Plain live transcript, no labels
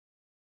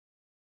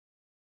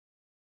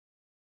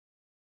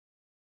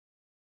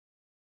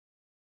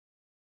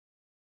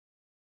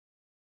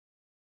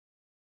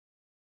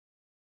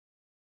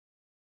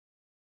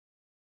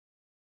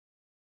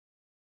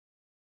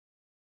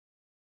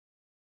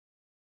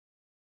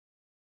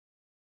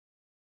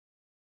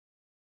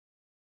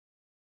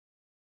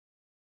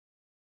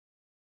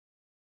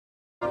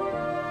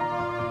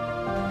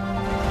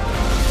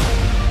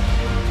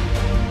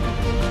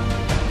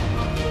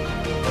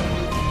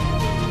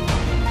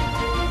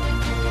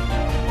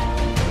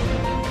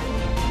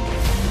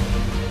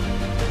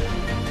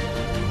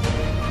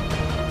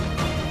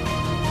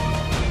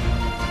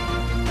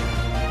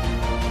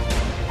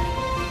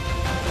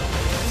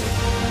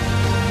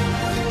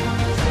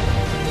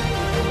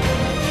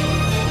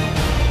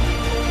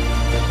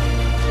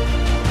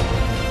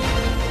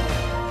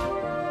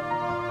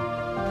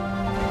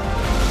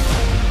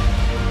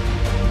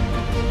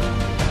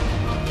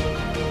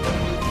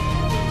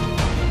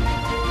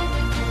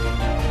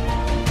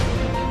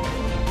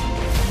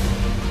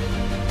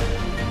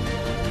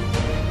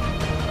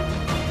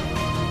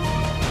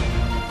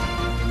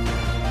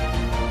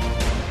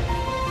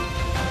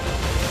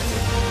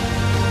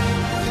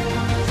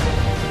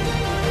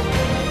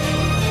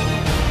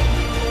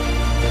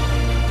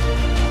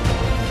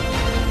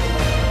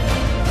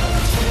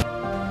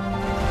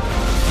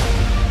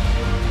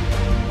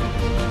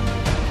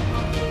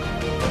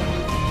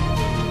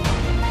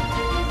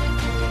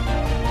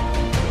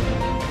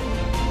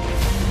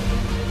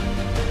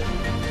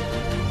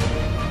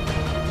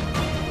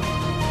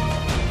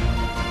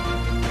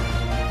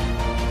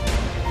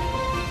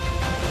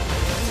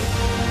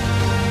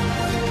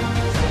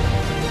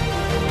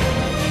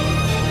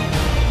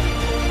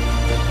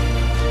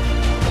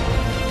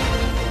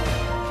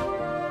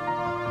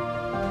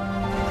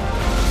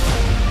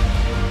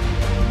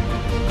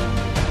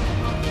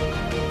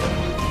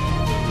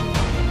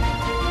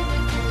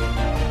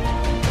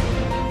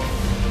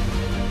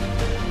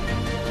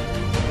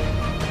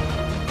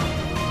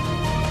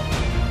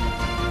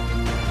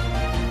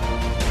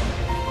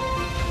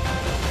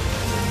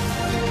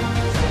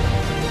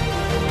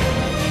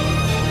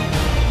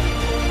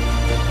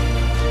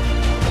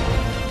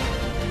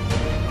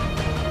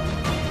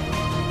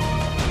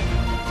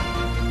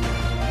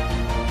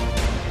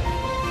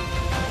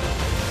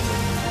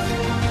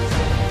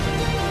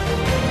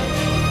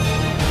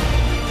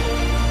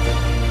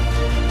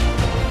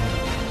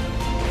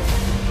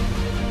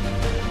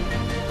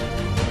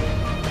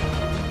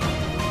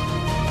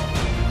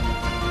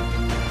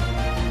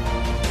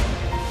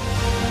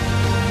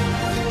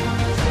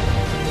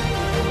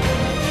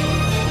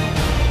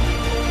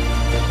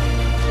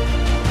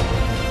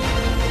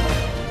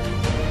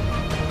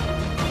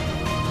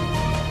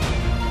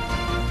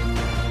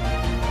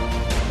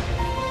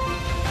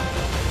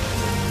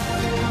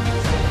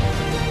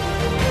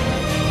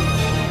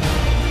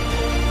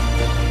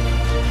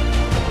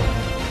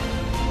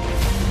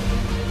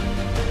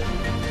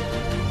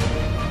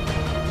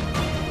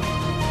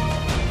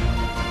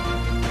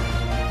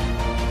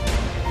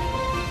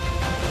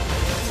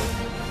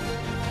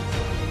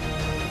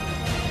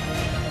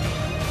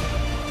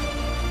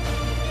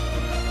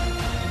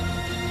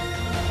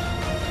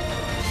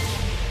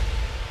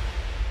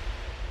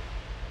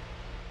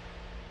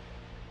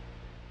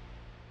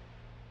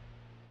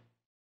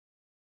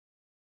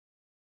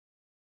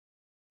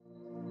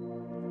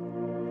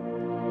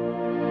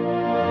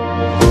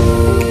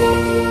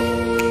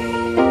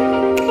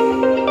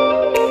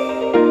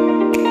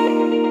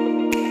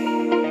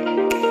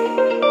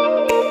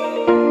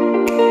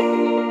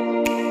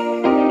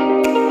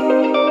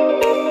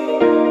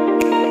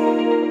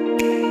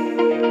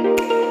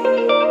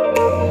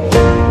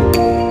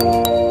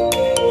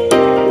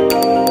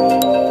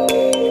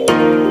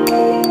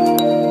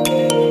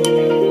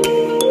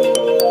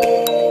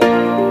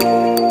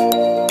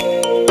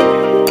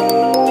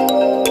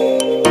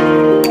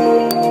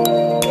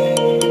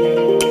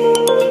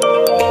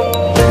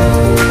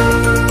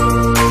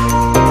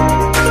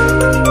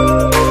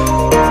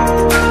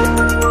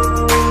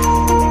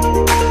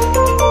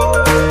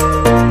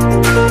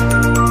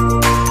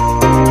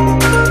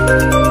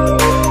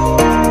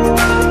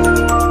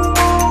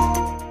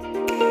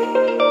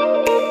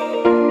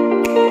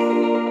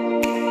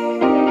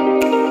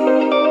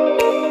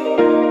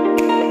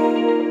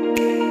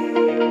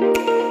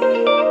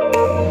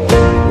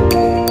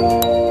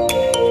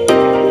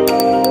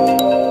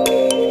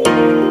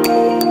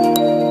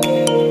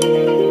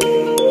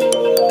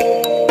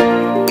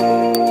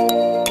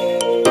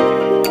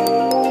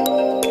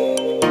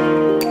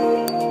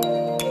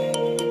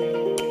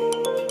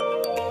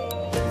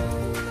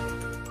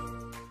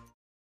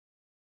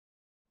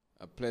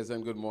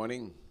pleasant good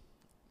morning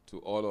to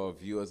all our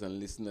viewers and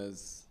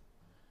listeners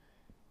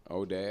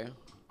out there.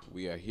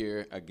 We are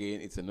here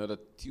again. It's another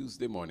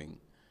Tuesday morning,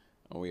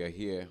 and we are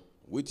here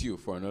with you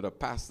for another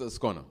Pastor's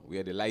Corner. We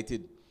are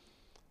delighted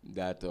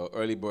that our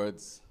early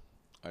birds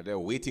are there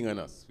waiting on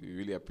us. We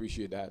really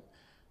appreciate that.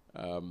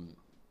 And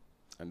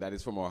that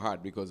is from our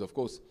heart because, of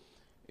course,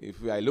 if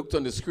I looked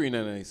on the screen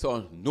and I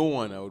saw no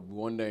one, I would be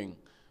wondering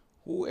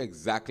who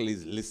exactly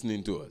is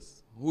listening to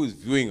us, who is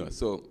viewing us.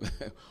 So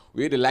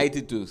we're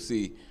delighted to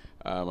see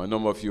a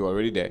number of you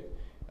already there.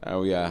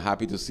 And we are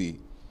happy to see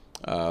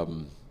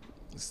Mr.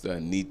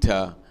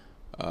 Anita,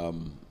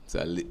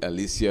 Mr.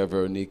 Alicia,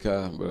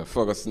 Veronica, Brother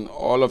Ferguson,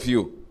 all of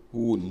you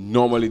who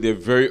normally they're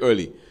very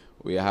early.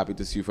 We are happy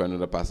to see you for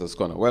another Pastor's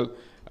Corner. Well,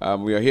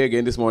 we are here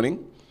again this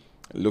morning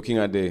looking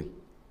at the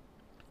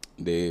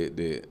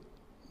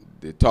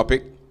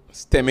topic,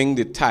 stemming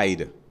the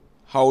tide,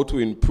 how to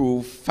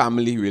improve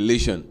family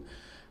relation.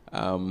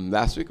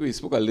 Last week we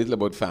spoke a little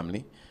about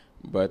family,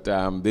 but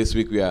this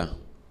week we are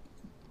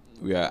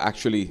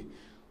actually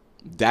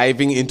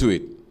diving into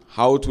it,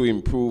 how to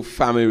improve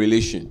family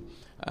relation.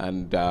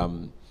 And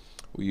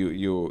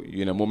you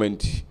in a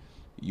moment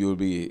you'll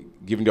be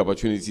given the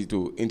opportunity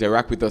to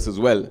interact with us as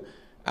well,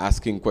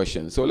 asking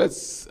questions. So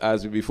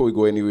before we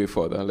go any way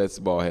further, let's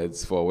bow our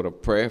heads for a word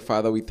of prayer.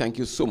 Father, we thank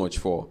you so much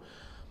for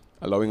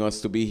allowing us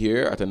to be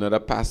here at another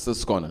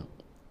Pastor's Corner.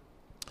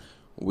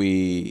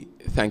 We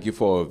thank you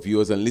for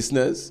viewers and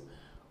listeners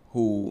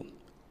who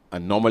are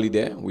normally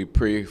there. We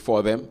pray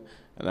for them.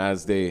 And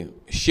as they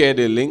share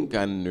the link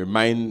and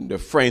remind their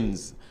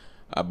friends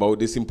about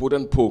this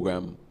important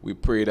program, we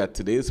pray that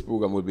today's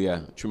program will be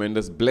a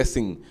tremendous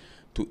blessing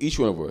to each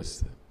one of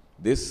us.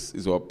 This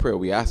is our prayer.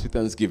 We ask with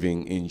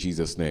thanksgiving in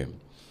Jesus' name.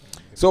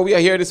 So we are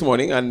here this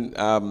morning, and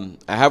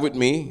I have with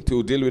me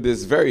to deal with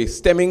this very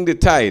stemming the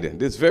tide,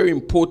 this very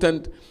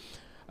important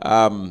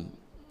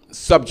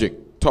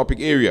topic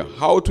area,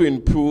 how to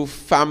improve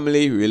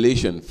family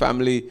relation.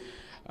 Families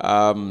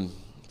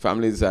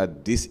are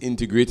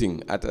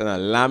disintegrating at an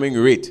alarming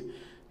rate,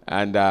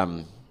 and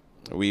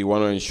we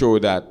want to ensure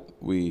that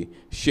we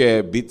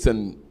share bits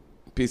and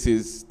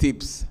pieces,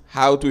 tips,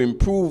 how to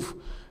improve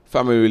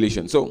family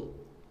relations. So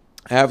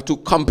I have two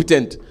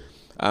competent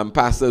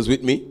pastors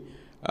with me.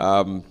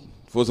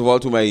 First of all,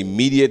 to my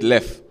immediate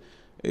left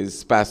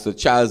is Pastor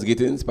Charles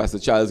Gittins. Pastor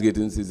Charles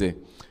Gittins is a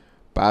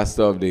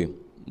pastor of the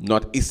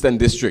Northeastern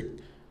District.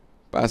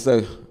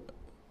 Pastor,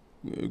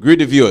 greet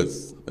the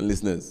viewers and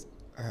listeners.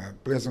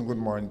 Pleasant good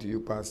morning to you,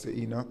 Pastor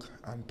Enoch,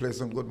 and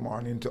pleasant good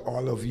morning to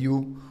all of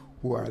you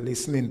who are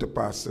listening to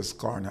Pastor's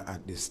Corner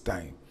at this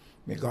time.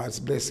 May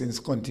God's blessings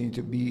continue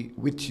to be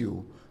with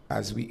you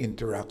as we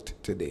interact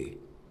today.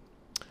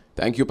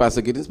 Thank you,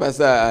 Pastor Gittins.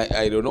 Pastor,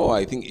 I don't know,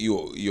 I think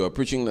you are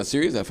preaching a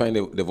series. I find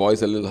the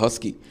voice a little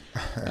husky.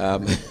 I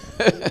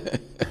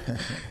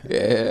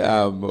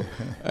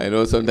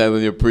know sometimes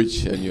when you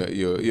preach and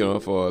you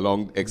for a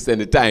long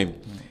extended time,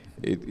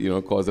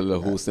 it causes a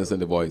little hoarseness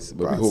in the voice.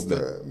 But Pastor, we hope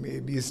that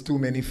maybe it's too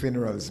many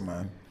funerals,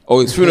 man. Oh,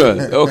 it's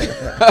funerals. Okay.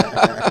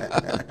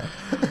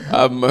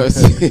 Have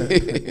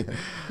mercy.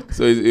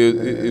 So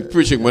it's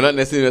preaching, but not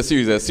necessarily a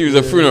series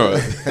of funerals.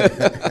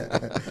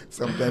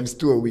 Sometimes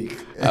 2 a week.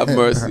 Have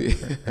mercy.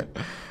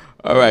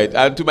 All right.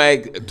 And to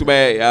my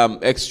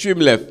extreme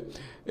left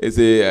is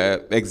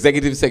the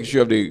executive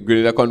secretary of the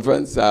Grenada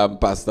Conference,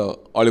 Pastor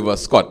Oliver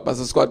Scott.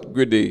 Pastor Scott,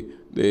 greet the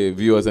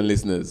viewers and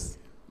listeners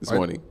this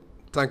morning.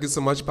 Thank you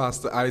so much,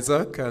 Pastor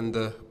Isaac, and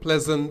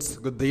pleasant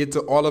good day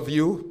to all of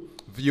you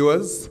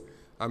viewers.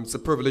 It's a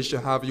privilege to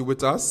have you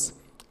with us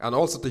and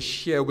also to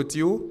share with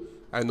you.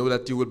 I know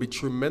that you will be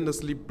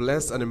tremendously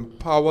blessed and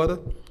empowered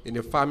in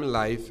your family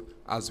life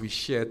as we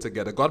share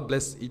together. God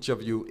bless each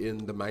of you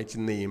in the mighty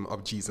name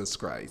of Jesus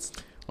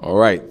Christ. All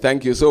right.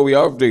 Thank you. So we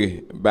are off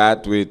the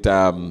bat with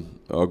our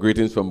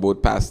greetings from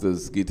both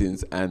Pastors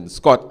Gittins and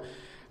Scott.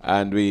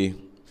 And we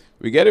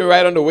get it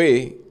right on the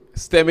way,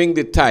 stemming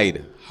the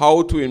tide,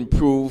 how to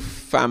improve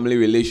family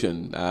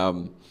relation.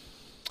 And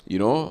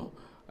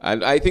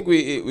I think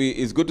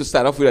it's good to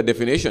start off with a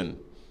definition,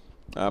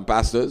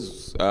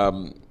 pastors.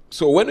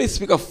 So when we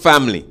speak of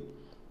family,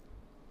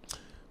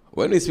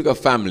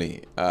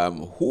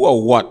 who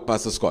or what,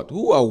 Pastor Scott?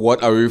 Who or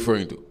what are we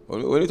referring to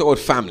when we talk about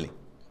family?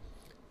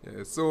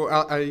 Yeah, so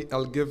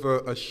I'll give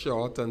a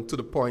short and to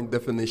the point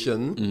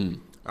definition.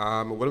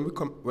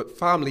 Mm-hmm. What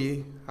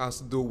family has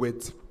to do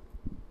with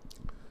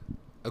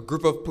a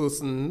group of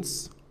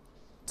persons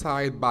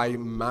tied by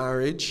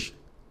marriage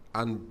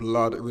and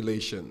blood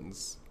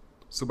relations.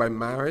 So by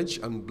marriage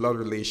and blood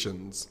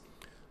relations.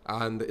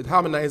 And it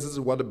harmonizes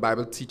with what the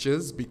Bible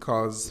teaches,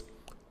 because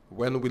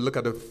when we look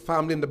at the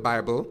family in the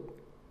Bible,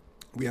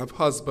 we have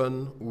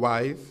husband,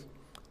 wife,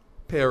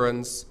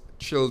 parents,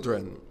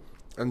 children.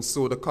 And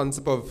so the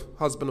concept of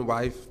husband,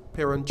 wife,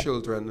 parent,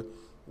 children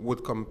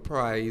would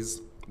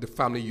comprise the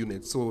family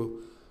unit. So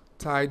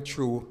tied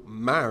through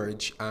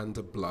marriage and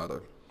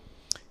blood.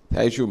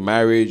 Tied through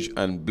marriage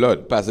and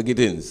blood. Pastor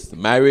Gittins,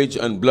 marriage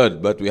and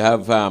blood. But we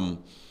have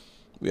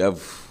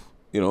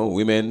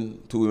women,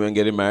 2 women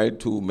getting married,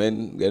 2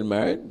 men getting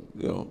married,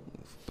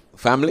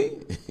 family,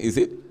 is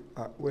it?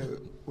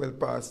 Well,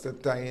 Pastor,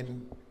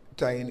 tying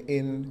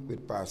in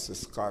with Pastor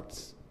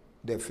Scott's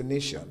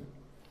definition,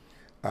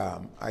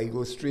 I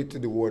go straight to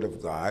the Word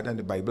of God, and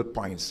the Bible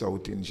points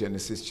out in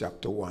Genesis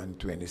chapter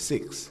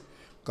 1:26,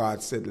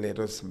 God said, "Let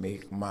us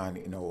make man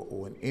in our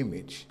own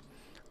image."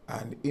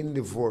 And in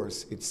the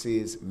verse, it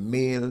says,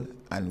 "Male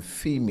and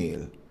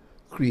female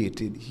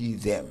created he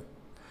them."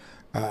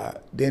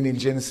 Then in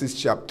Genesis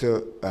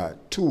chapter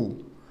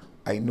 2,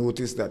 I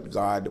noticed that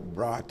God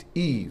brought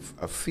Eve,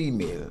 a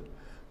female,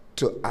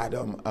 to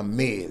Adam, a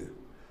male.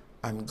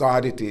 And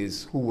God it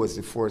is who was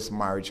the first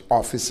marriage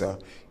officer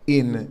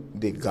in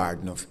the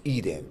Garden of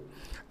Eden.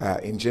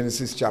 In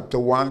Genesis chapter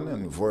 1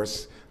 and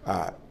verse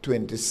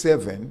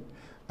 27,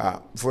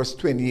 verse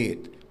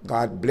 28,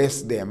 God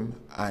blessed them,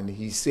 and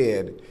he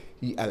said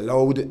he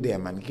allowed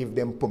them and gave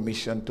them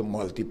permission to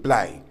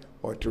multiply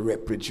or to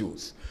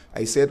reproduce.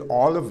 I said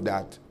all of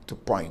that to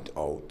point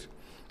out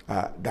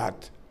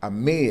that a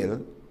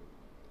male,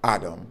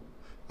 Adam,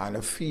 and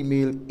a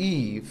female,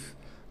 Eve,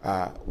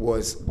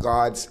 was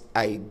God's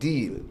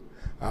ideal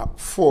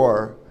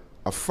for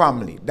a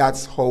family.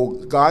 That's how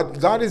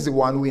God is the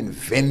one who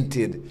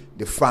invented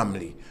the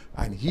family.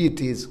 And he it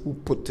is who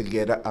put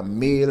together a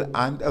male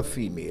and a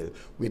female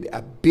with the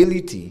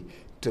ability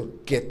to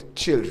get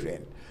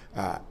children.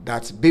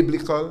 That's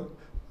biblical,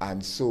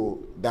 and so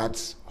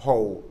that's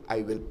how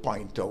I will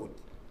point out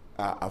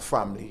a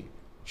family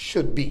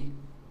should be.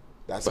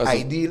 That's Pastor,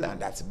 ideal and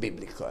that's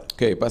biblical.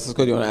 Okay, Pastor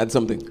Scott, you want to add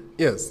something?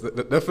 Yes,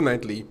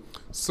 definitely.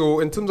 So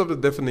in terms of the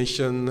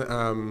definition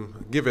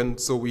given,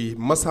 so we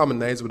must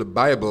harmonize with the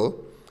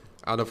Bible.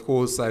 And of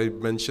course, I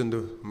mentioned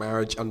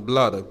marriage and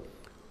blood.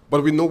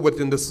 But we know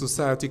within the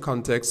society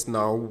context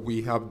now,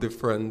 we have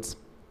different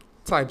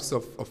types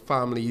of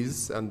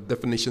families and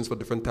definitions for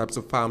different types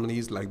of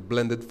families, like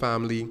blended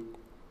family,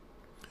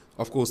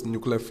 of course,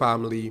 nuclear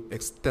family,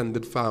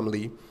 extended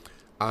family,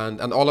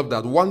 and all of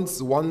that.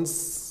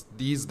 Once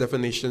these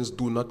definitions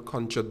do not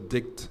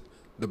contradict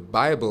the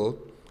Bible,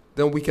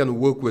 then we can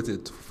work with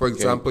it. For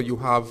example, you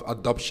have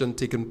adoption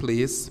taking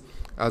place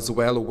as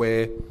well,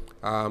 where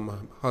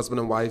husband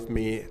and wife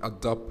may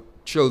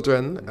adopt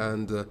children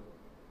and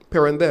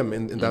parent them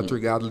in that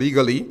regard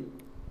legally.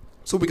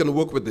 So we can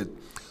work with it.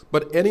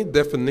 But any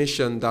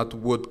definition that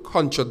would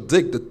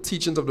contradict the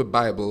teachings of the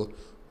Bible,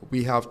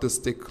 we have to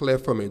stay clear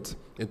from it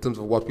in terms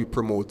of what we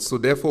promote. So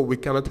therefore, we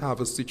cannot have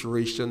a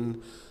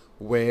situation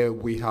where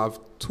we have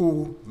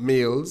two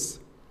males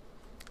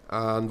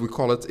and we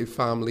call it a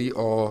family,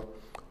 or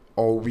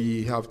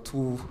we have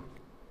two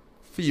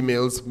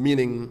females,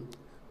 meaning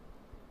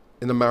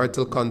in a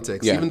marital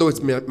context, even though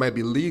it might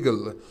be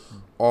legal,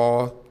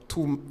 or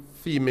two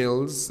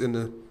females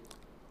in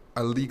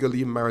a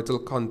legally marital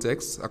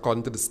context,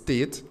 according to the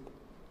state,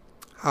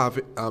 have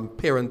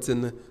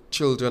parenting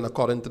children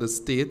according to the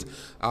state.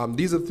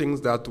 These are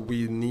things that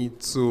we need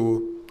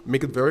to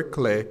make it very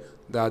clear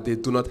that they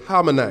do not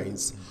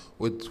harmonize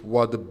with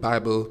what the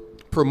Bible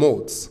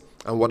promotes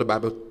and what the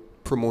Bible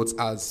promotes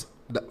as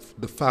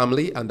the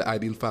family and the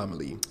ideal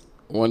family.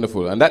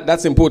 Wonderful. And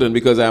that's important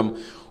because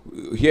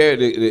here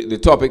the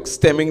topic,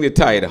 stemming the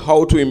tide,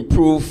 how to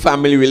improve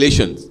family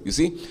relations, you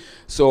see.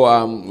 So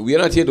we are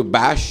not here to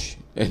bash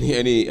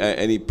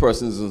any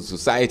persons in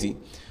society,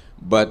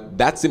 but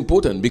that's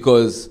important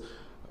because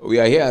we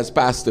are here as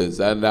pastors,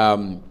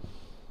 and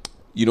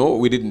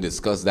we didn't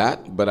discuss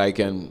that, but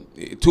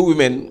two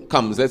women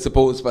comes, let's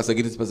suppose Pastor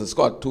Gittins, Pastor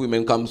Scott, two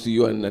women comes to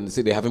you and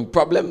say they're having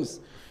problems.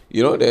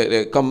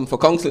 They come for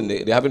counseling,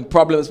 they're having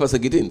problems, Pastor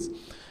Gittins.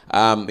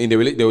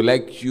 They would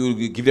like you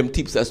to give them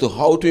tips as to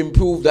how to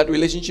improve that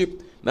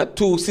relationship. Not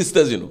two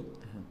sisters, I'm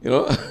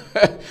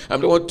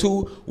talking about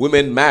two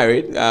women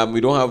married.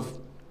 We don't have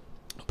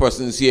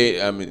persons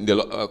here,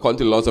 according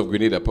to the laws of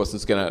Grenada,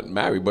 persons cannot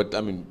marry, but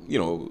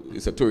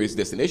it's a tourist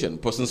destination.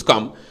 Persons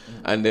come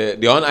and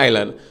they're on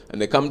island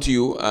and they come to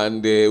you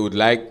and they would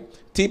like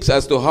tips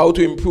as to how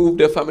to improve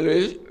their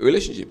family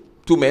relationship.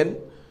 Two men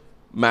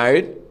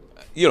married,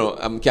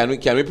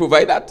 can we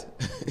provide that?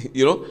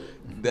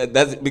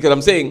 That's because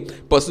I'm saying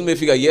person may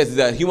figure, yes,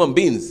 they are human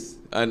beings,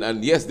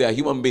 and yes, they are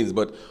human beings,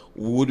 but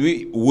would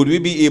we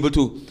be able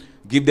to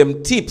give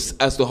them tips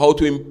as to how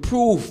to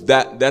improve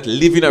that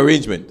living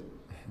arrangement?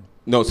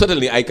 No,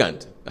 certainly I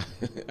can't.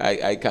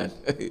 I can't.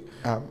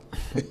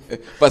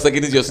 Pastor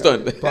Gittins, you're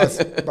stunned.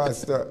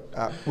 Pastor,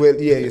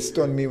 you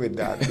stunned me with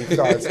that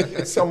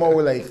because somehow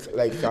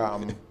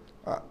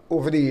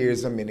over the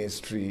years of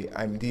ministry,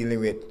 I'm dealing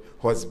with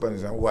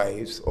husbands and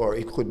wives, or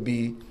it could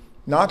be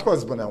not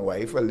husband and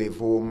wife, a live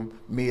home,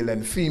 male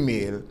and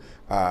female,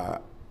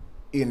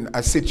 in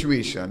a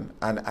situation,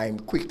 and I'm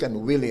quick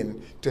and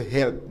willing to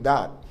help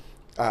that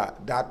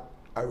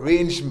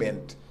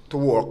arrangement to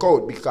work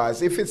out,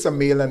 because if it's a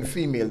male and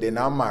female, they're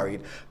not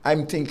married,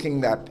 I'm thinking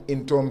that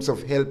in terms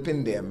of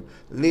helping them,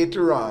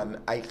 later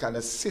on, I can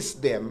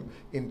assist them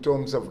in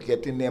terms of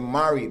getting them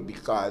married,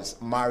 because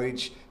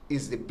marriage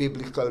is the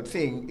biblical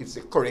thing, it's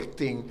the correct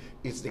thing,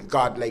 it's the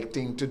godlike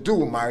thing to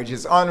do. Marriage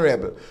is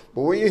honorable.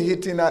 But when you're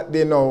hitting at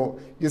there now,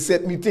 you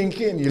set me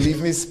thinking, you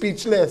leave me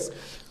speechless.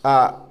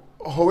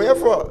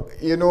 However,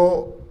 you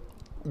know,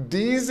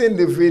 these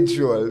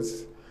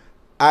individuals,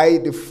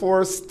 the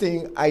first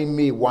thing I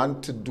may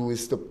want to do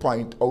is to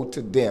point out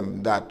to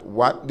them that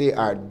what they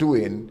are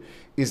doing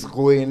is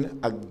going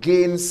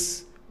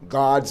against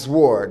God's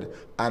word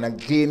and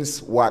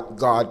against what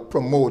God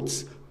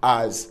promotes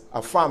as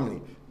a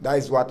family. That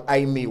is what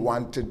I may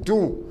want to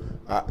do.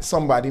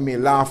 Somebody may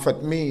laugh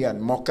at me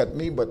and mock at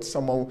me, but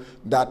somehow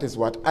that is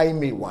what I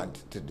may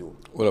want to do.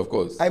 Well, of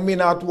course. I may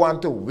not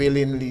want to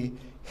willingly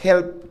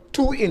help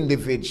two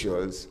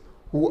individuals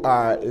who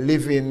are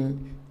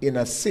living in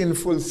a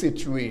sinful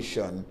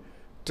situation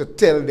to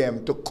tell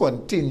them to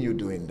continue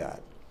doing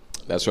that.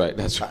 That's right.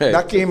 That's right.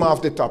 That came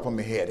off the top of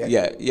my head.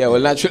 Yeah. Well,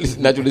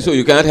 naturally so.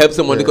 You cannot help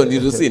someone to continue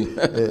to sin.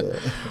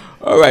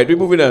 All right, we're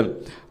moving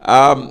on.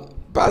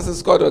 Pastor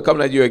Scott, we're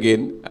coming at you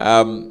again.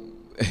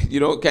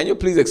 Can you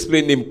please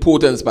explain the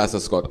importance, Pastor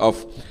Scott,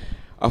 of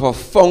a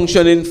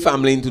functioning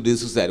family in today's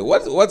society?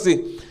 What's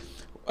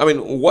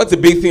the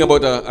big thing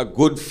about a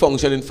good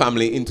functioning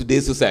family in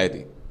today's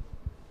society?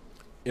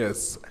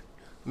 Yes.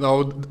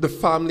 Now, the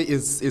family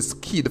is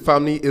key. The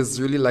family is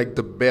really like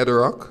the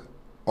bedrock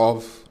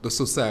of the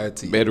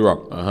society.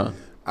 Bedrock. Uh-huh.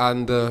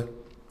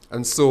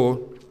 And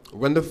so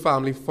when the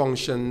family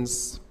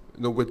functions,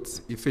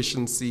 with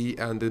efficiency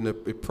and in a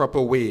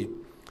proper way,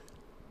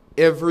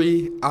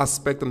 every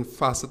aspect and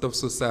facet of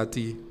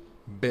society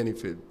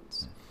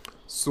benefits.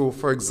 So,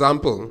 for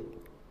example,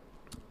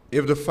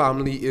 if the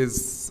family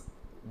is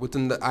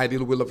within the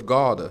ideal will of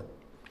God,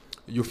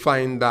 you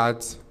find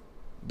that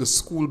the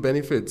school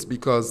benefits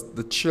because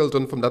the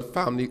children from that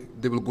family,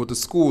 they will go to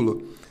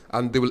school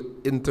and they will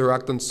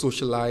interact and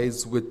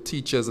socialize with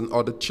teachers and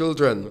other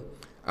children.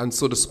 And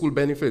so the school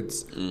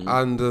benefits. Mm-hmm.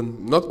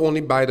 And not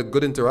only by the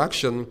good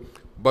interaction,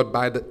 but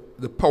by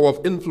the power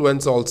of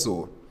influence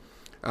also.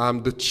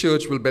 The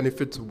church will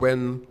benefit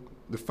when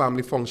the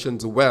family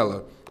functions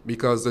well,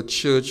 because the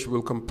church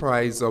will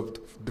comprise of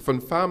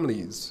different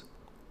families.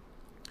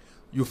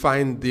 You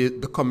find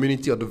the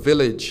community or the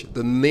village,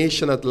 the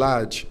nation at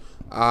large,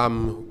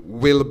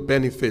 will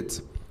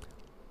benefit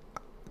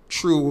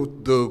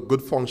through the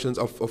good functions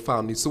of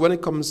family. So when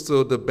it comes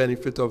to the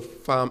benefit of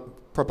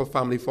proper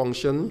family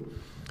function,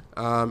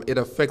 it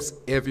affects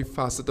every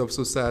facet of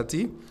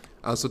society.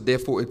 So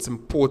therefore it's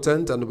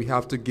important, and we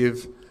have to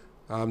give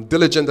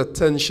diligent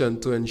attention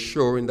to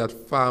ensuring that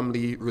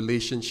family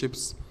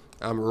relationships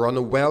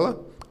run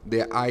well,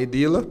 they're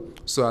ideal,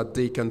 so that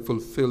they can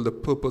fulfill the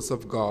purpose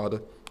of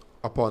God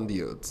upon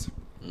the earth.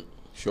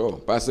 Sure.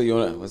 Pastor, you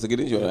want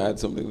to add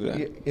something to that?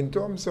 Yeah, in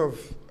terms of,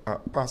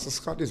 Pastor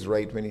Scott is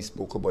right when he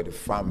spoke about the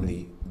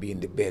family being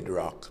the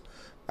bedrock.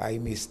 I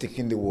may stick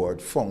in the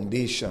word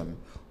foundation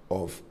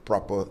of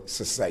proper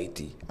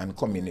society and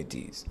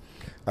communities.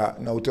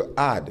 Now to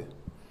add,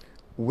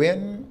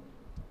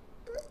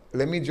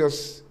 let me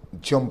just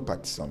jump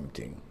at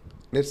something.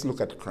 Let's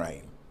look at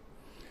crime.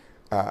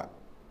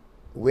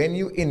 When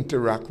you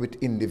interact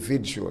with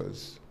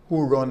individuals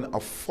who run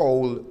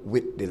afoul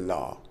with the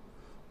law,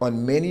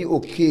 on many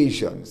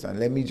occasions, and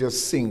let me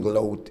just single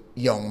out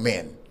young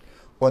men,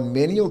 on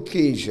many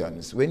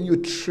occasions, when you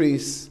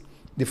trace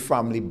the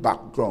family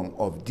background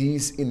of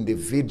these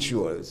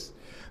individuals,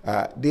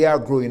 they are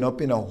growing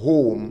up in a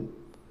home,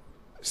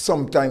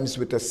 sometimes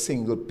with a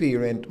single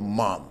parent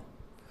mom.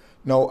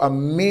 Now, a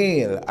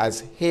male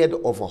as head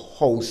of a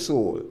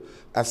household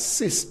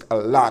assists a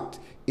lot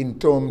in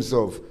terms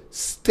of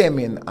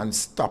stemming and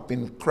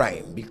stopping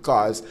crime,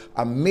 because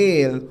a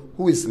male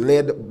who is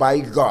led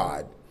by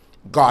God,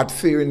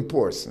 God-fearing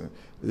person,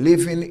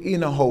 living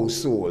in a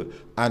household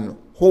and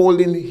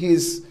holding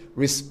his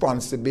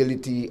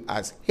responsibility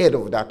as head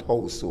of that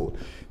household,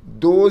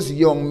 those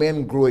young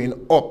men growing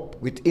up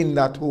within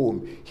that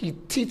home, he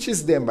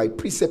teaches them by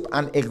precept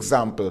and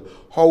example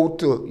how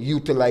to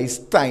utilize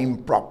time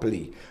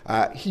properly.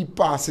 He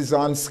passes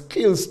on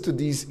skills to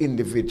these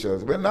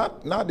individuals. Well,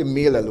 not the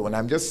male alone,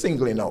 I'm just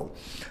singling out.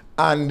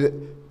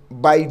 And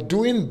by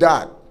doing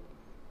that,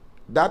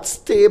 that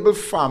stable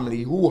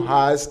family who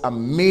has a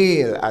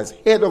male as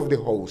head of the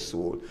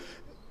household,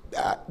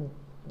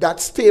 that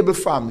stable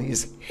family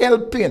is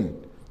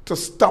helping to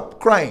stop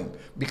crime,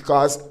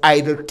 because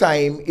idle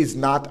time is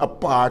not a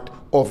part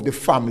of the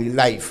family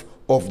life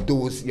of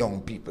those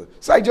young people.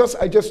 So I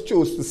just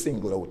chose to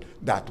single out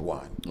that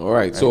one. All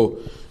right. So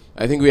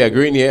I think we are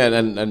agreeing here,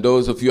 and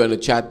those of you in the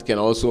chat can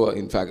also,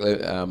 in fact,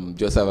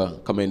 just have a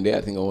comment there.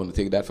 I think I want to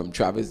take that from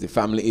Travis. The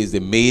family is the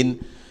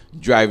main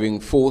driving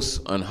force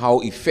on how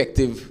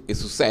effective a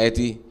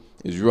society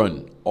is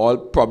run. All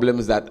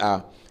problems that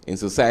are in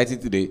society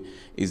today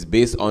is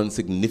based on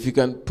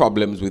significant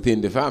problems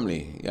within the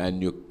family,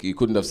 and you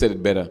couldn't have said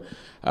it better,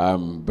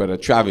 Brother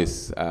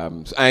Travis.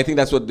 So I think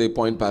that's what the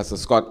point Pastor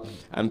Scott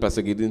and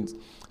Pastor Giddens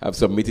have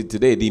submitted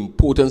today, the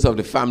importance of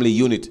the family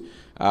unit.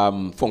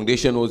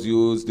 Foundation was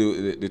used,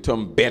 the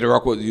term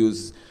bedrock was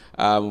used,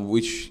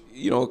 which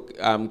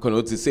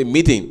connotes the same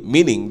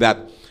meaning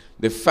that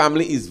the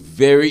family is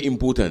very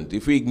important.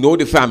 If we ignore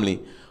the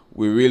family,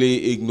 we're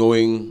really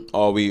ignoring,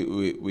 or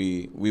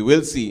we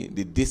will see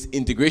the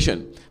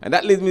disintegration. And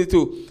that leads me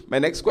to my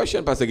next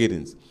question, Pastor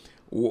Giddens.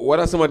 What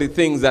are some of the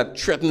things that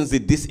threatens the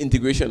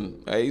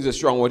disintegration? I use a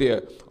strong word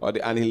here, or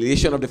the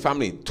annihilation of the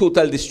family,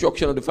 total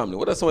destruction of the family.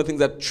 What are some of the things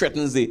that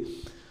threatens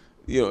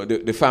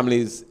the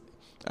family's,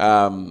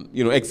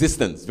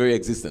 existence, very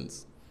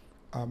existence?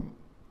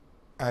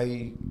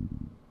 I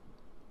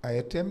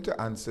attempt to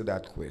answer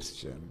that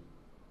question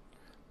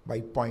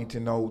by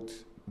pointing out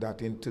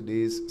that in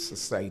today's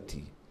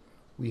society,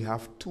 we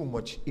have too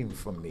much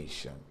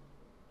information.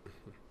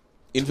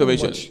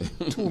 Information.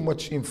 Too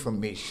much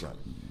information.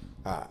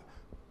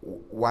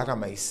 What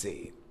am I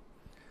saying?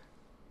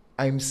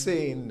 I'm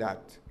saying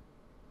that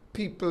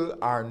people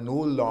no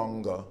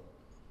longer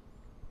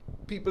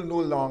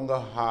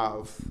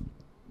have,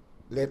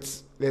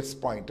 let's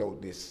point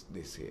out this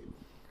here.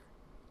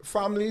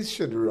 Families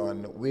should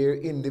run where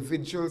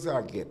individuals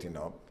are getting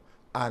up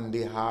and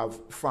they have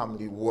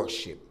family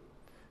worship.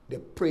 They're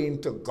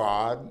praying to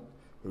God,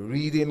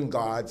 reading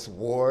God's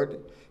word,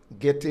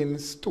 getting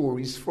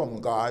stories from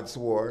God's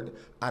word,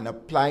 and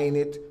applying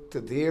it to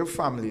their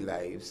family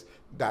lives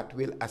that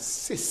will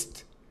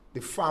assist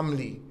the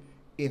family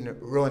in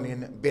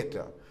running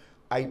better.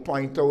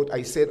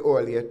 I said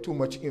earlier, too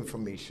much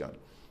information.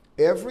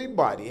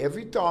 Everybody,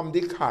 every Tom,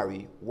 Dick,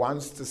 Harry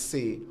wants to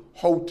say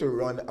how to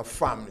run a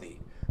family.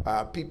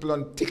 People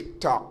on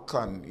TikTok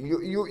and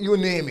you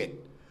name it.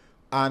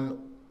 And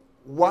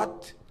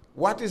what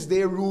is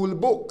their rule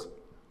book?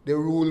 The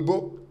rule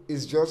book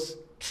is just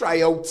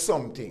try out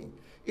something.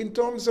 In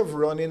terms of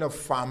running a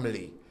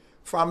family,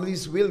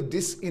 families will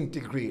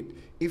disintegrate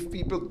if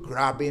people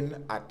grabbing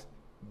at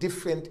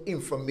different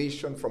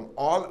information from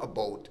all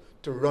about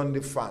to run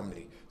the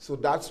family. So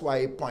that's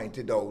why I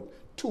pointed out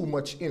too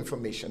much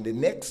information. The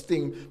next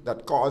thing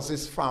that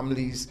causes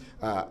families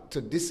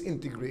to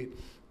disintegrate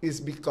is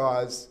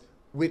because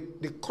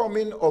with the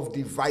coming of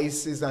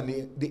devices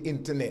and the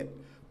internet,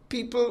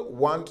 people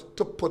want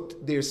to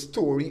put their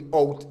story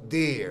out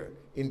there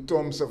in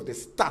terms of the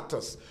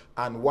status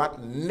and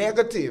what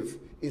negative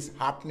is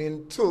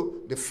happening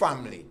to the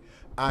family.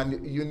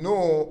 And you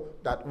know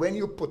that when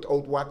you put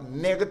out what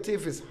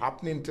negative is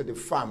happening to the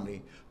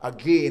family,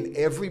 again,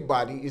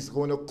 everybody is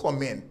going to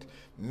comment,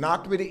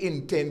 not with the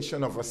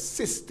intention of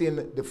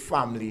assisting the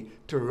family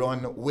to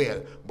run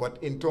well,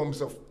 but in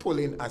terms of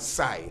pulling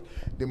aside.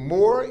 The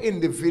more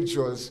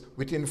individuals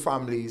within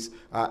families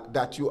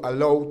that you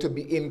allow to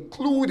be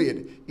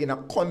included in a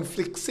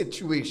conflict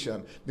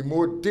situation, the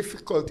more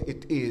difficult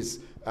it is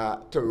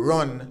to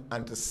run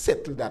and to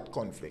settle that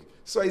conflict.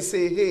 So I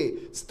say, hey,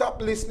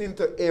 stop listening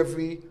to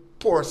every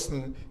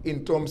person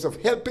in terms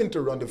of helping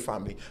to run the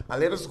family,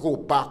 and let us go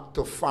back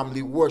to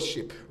family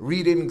worship,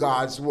 reading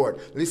God's word,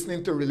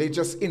 listening to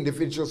religious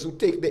individuals who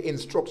take the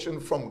instruction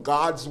from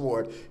God's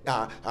word,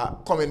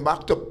 coming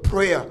back to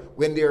prayer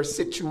when there are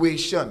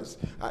situations.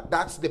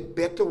 That's the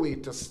better way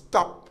to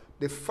stop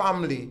the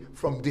family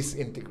from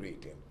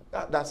disintegrating.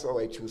 That's how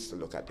I choose to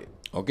look at it.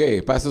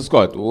 Okay, Pastor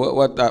Scott,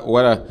 what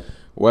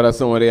are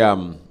some of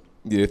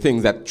the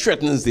things that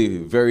threatens the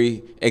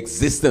very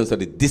existence of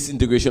the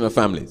disintegration of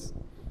families?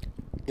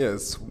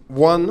 Yes,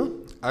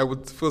 one, I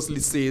would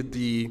firstly say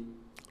the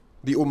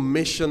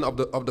omission of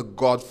the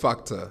God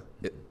factor,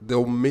 the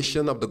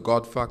omission of the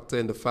God factor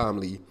in the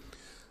family.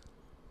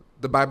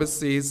 The Bible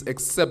says,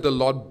 except the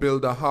Lord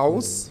build a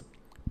house,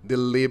 they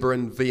labor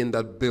in vain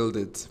that build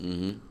it.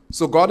 Mm-hmm.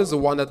 So God is the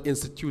one that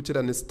instituted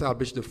and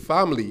established the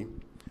family,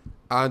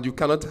 and you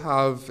cannot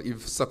have a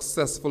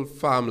successful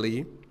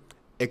family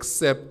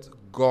except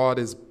God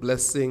is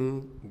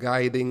blessing,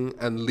 guiding,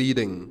 and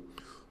leading.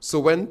 So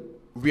when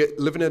we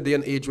live in a day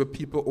and age where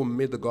people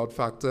omit the God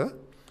factor,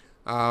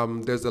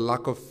 there's a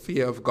lack of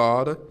fear of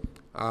God.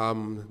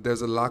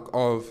 There's a lack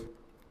of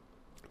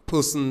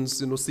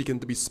persons, seeking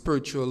to be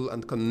spiritual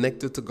and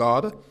connected to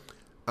God.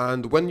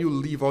 And when you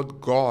leave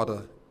out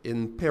God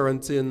in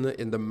parenting,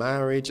 in the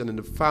marriage, and in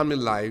the family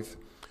life,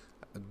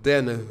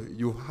 then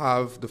you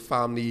have the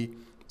family's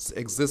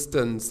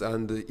existence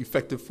and the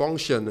effective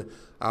function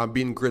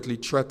being greatly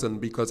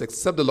threatened, because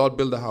except the Lord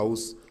build a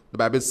house, the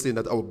Bible is saying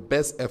that our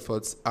best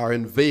efforts are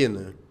in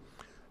vain.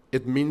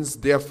 It means,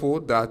 therefore,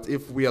 that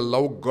if we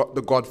allow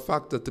the God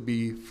factor to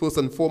be first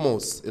and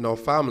foremost in our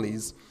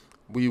families,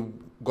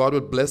 God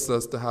would bless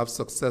us to have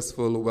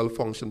successful,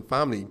 well-functioned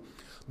family.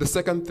 The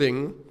second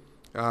thing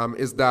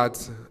is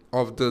that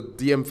of the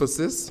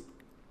de-emphasis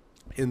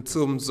in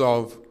terms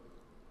of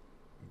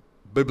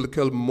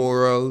biblical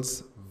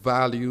morals,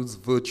 values,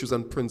 virtues,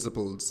 and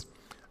principles.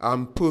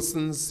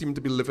 Persons seem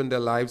to be living their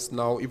lives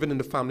now, even in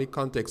the family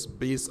context,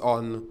 based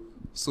on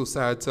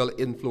societal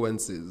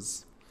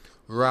influences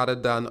rather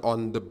than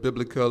on the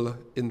biblical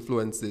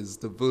influences,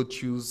 the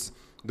virtues,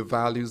 the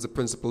values, the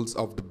principles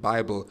of the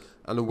Bible.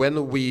 And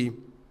when we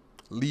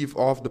leave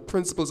off the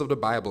principles of the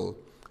Bible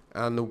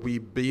and we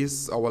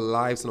base our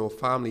lives and our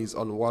families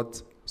on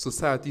what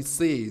society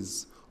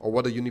says, or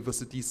what a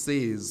university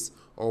says,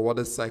 or what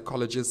a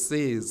psychologist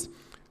says,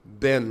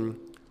 then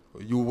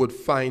you would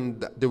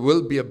find that there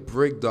will be a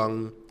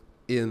breakdown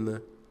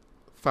in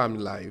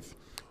family life.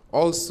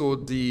 Also,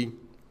 the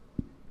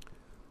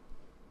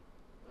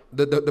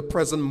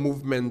present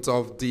movement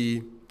of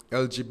the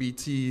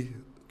LGBTQIA,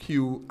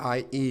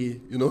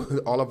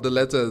 all of the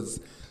letters,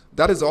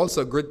 that is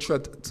also a great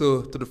threat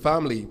to the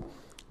family,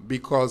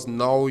 because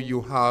now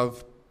you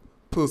have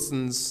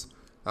persons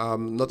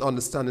not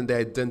understanding their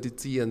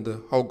identity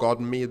and how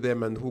God made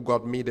them and who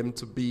God made them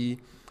to be.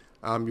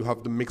 You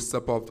have the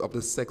mix-up of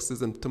the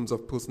sexes in terms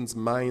of person's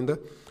mind.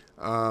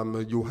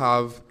 You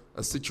have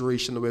a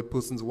situation where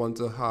persons want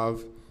to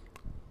have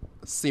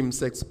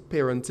same-sex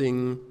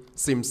parenting,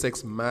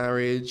 same-sex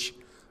marriage.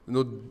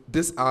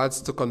 This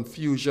adds to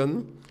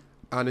confusion,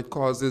 and it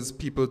causes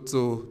people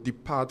to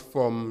depart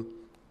from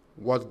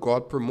what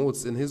God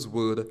promotes in His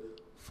Word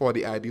for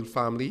the ideal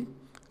family.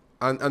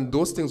 And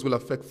those things will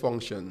affect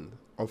function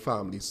of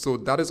family. So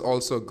that is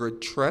also a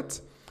great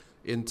threat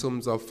in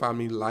terms of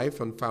family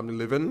life and family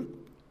living.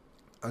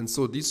 And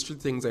so these three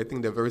things, I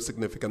think they're very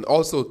significant.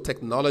 Also,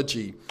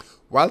 technology.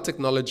 While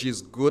technology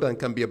is good and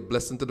can be a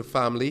blessing to the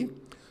family,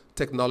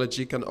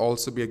 technology can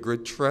also be a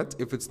great threat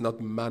if it's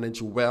not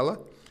managed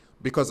well,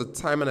 because the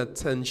time and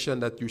attention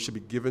that you should be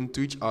given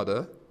to each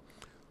other,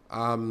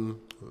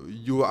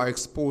 you are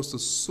exposed to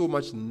so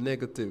much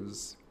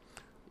negatives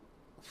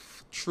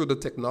through the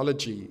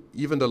technology,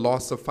 even the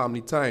loss of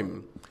family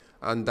time.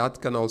 And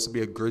that can also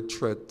be a great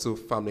threat to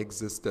family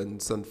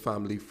existence and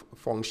family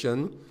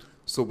function.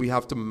 So we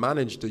have to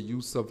manage the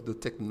use of the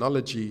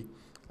technology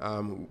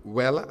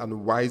well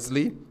and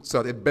wisely,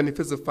 so that it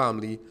benefits the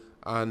family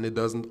and it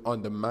doesn't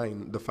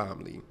undermine the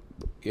family.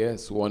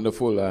 Yes,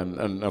 wonderful.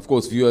 And of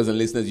course, viewers and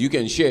listeners, you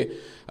can share.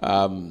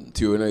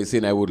 You're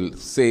saying, I would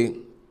say,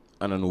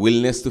 an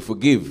unwillingness to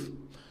forgive.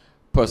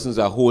 Persons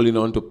are holding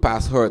on to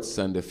past hurts,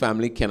 and the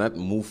family cannot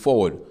move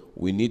forward.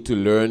 We need to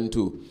learn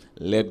to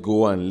let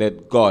go and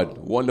let God.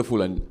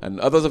 Wonderful. And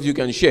others of you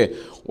can share.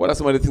 What are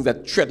some of the things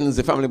that threatens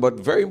the family? But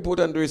very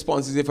important, the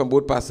responses here from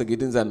both Pastor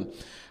Giddens and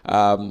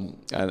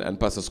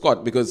Pastor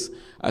Scott, because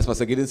as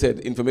Pastor Giddens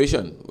said,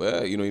 information,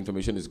 well,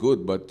 information is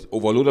good, but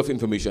overload of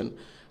information,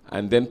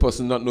 and then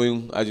person not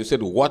knowing, as you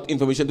said, what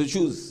information to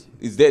choose.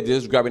 Is there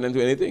just grabbing into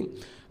anything?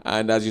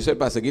 And as you said,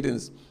 Pastor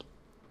Giddens,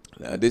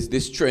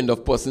 this trend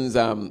of persons,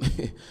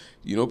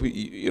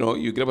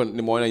 you get up in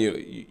the morning and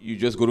you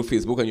just go to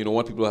Facebook and you know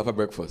what people have for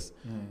breakfast.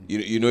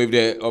 You know if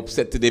they're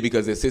upset today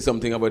because they say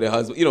something about their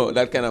husband,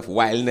 that kind of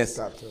wildness.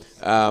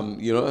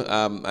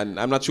 And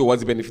I'm not sure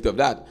what's the benefit of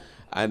that.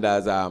 And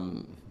as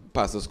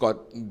Pastor Scott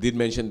did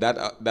mention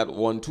that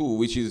one too,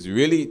 which is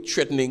really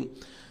threatening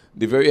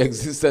the very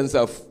existence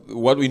of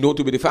what we know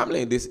to be the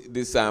family.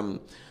 The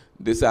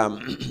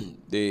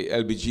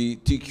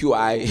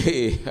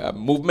LGBTQI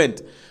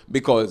movement,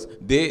 because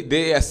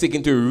they are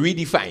seeking to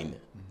redefine.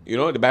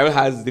 The Bible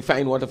has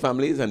defined what a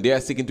family is, and they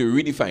are seeking to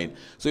redefine.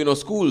 So,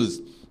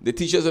 schools, the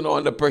teachers are not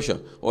under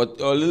pressure, or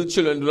little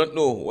children do not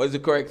know what is the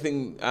correct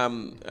thing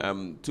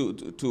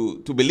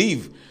to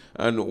believe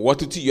and what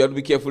to teach. You have to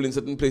be careful in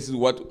certain places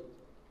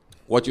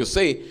what you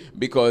say,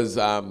 because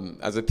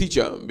as a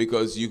teacher,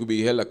 because you could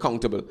be held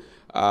accountable.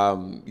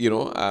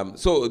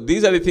 So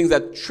these are the things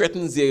that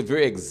threatens the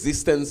very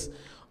existence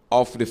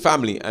of the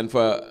family. And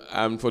for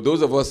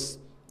those of us,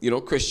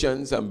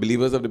 Christians and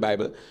believers of the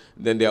Bible,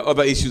 then there are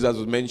other issues, as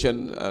was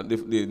mentioned,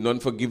 the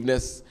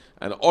non-forgiveness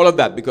and all of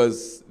that,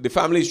 because the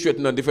family is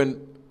threatened on different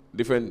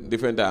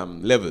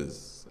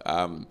levels.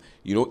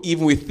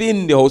 Even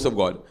within the house of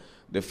God,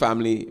 the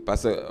family,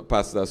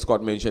 Pastor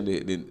Scott mentioned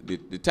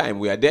the time.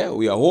 We are there,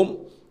 we are home,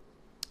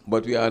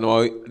 but we are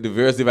on the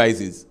various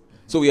devices.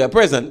 So we are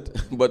present,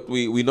 but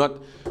we're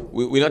not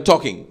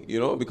talking,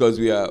 because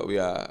we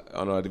are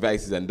on our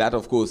devices, and that,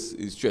 of course,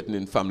 is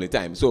threatening family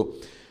time. So,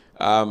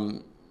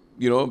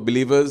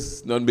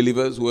 believers,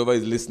 non-believers, whoever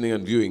is listening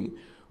and viewing,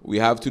 we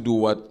have to do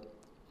what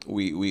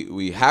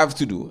we have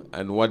to do,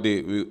 and what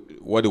the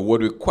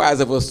word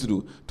requires of us to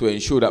do to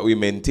ensure that we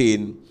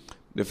maintain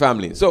the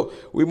family. So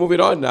we move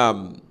it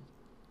on.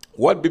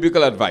 What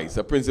biblical advice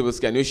or principles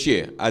can you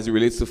share as it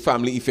relates to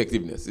family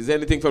effectiveness? Is there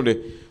anything from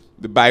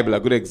the Bible, a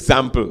good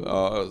example,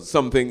 or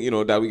something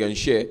that we can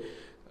share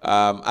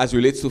as it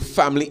relates to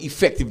family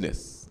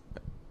effectiveness?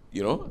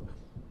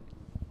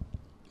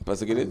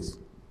 Pastor Giddens?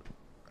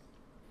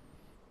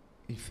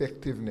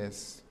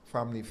 Effectiveness,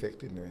 family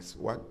effectiveness.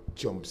 What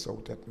jumps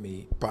out at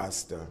me,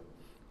 Pastor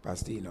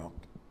Enoch,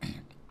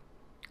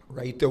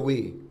 right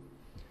away,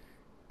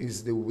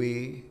 is the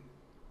way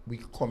we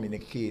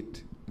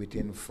communicate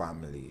within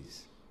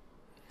families.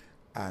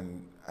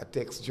 And a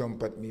text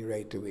jumped at me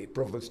right away.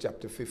 Proverbs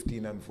chapter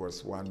 15 and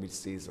verse 1, which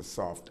says, a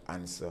soft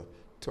answer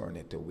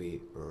turneth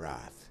away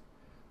wrath,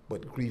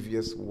 but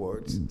grievous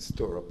words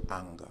stir up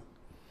anger.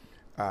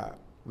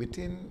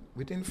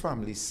 Within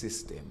family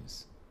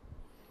systems,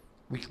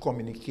 we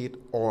communicate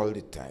all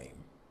the time,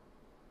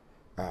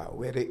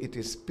 whether it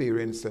is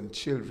parents and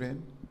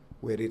children,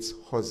 whether it's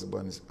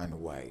husbands and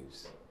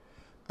wives.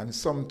 And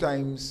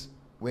sometimes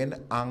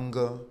when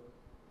anger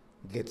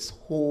gets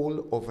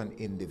hold of an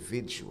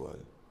individual,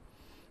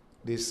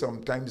 they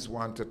sometimes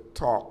want to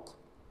talk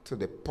to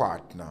the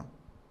partner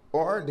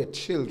or the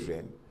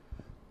children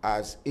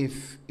as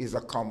if is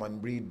a common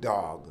breed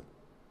dog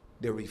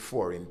they're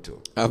referring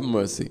to. Have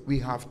mercy. We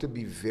have to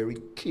be very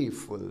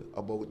careful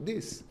about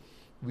this.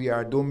 We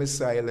are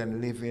domiciled and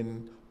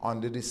living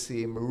under the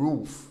same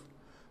roof.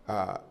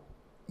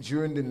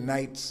 During the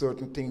night,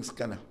 certain things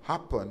can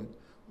happen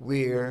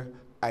where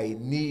I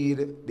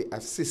need the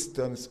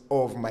assistance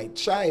of my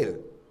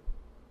child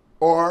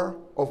or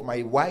of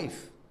my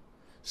wife.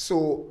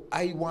 So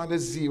I want to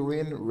zero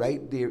in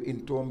right there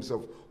in terms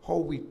of how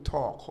we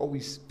talk, how we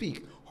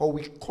speak, how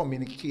we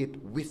communicate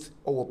with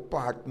our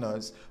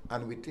partners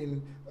and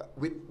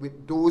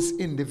with those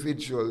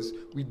individuals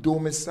we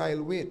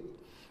domicile with.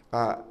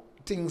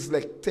 Things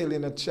like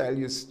telling a child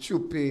you're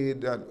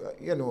stupid,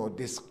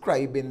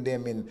 describing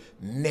them in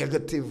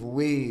negative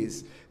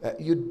ways.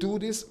 You do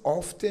this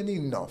often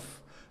enough,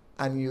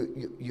 and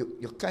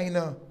you kind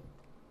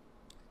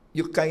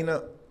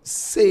of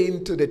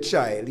saying to the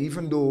child,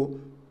 even though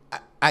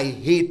I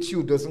hate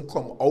you doesn't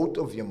come out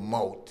of your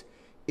mouth,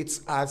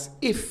 it's as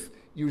if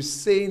you're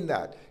saying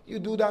that. You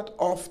do that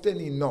often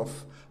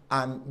enough,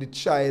 and the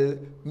child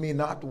may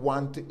not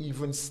want to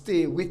even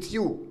stay with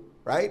you.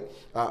 Right?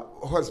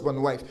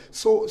 Husband, wife.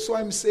 So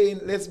I'm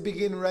saying let's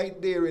begin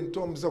right there in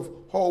terms of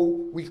how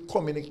we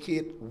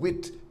communicate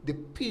with the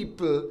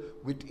people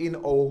within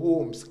our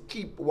homes.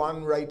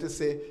 One writer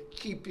say,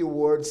 keep your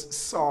words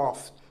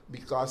soft,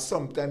 because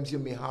sometimes you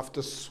may have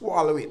to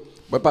swallow it.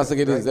 But Pastor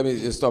Giddens, let me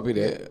just stop you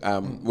there.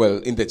 Well,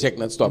 interject,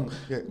 not stop.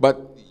 Yeah.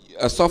 But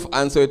a soft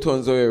answer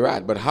turns away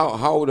wrath. But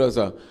how does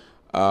a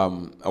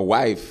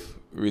wife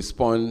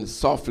respond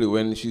softly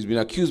when she's been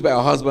accused by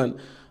her husband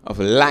of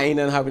lying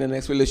and having a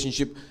next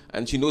relationship,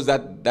 and she knows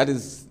that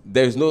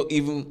there's no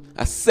even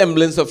a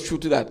semblance of truth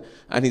to that,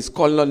 and he's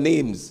calling her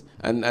names,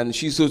 and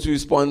she's supposed to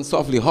respond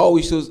softly? How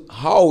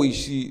is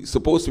she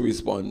supposed to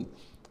respond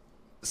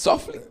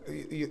softly?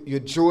 You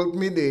jolt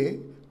me there,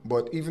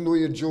 but even though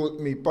you jolt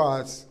me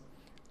past,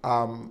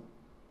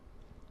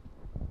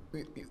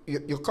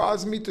 you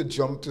cause me to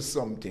jump to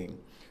something.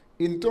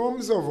 In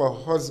terms of a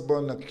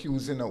husband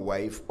accusing a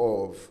wife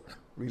of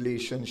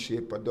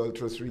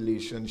adulterous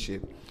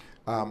relationship,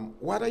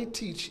 what I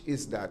teach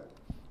is that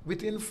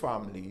within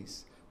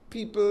families,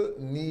 people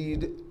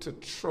need to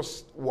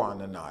trust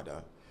one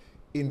another.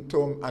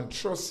 And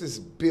trust is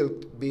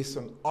built based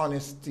on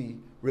honesty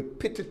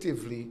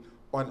repetitively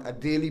on a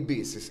daily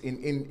basis.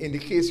 In the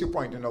case you're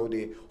pointing out,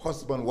 the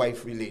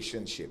husband-wife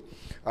relationship,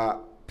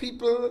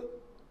 people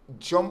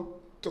jump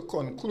to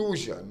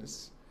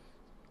conclusions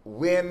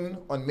when,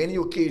 on many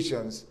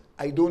occasions,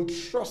 I don't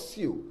trust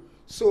you.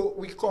 So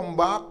we come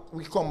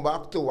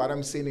back to what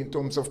I'm saying in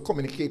terms of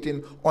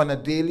communicating on a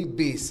daily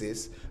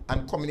basis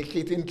and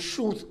communicating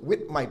truth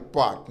with my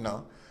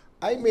partner.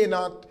 I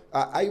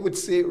would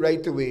say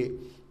right away,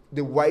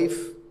 the wife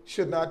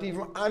should not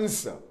even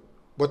answer,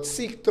 but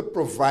seek to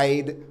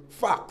provide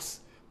facts,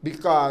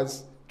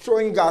 because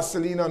throwing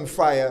gasoline on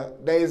fire,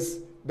 there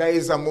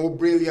is a more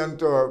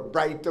brilliant or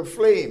brighter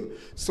flame.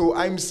 So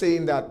I'm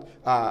saying that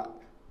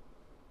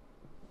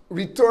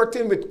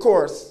retorting with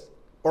curse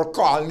or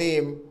call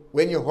name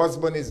when your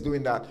husband is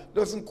doing that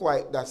doesn't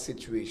quite that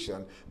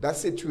situation. That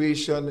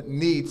situation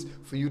needs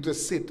for you to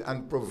sit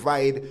and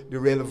provide the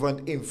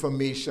relevant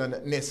information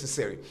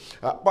necessary.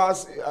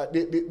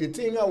 The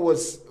thing I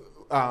was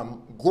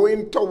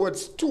going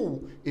towards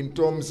too in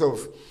terms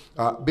of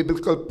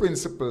biblical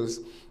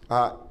principles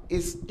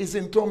is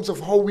in terms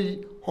of how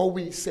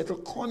we settle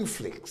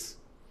conflicts.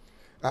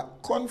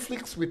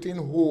 Conflicts within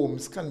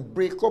homes can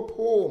break up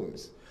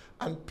homes,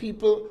 and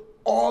people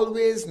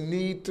always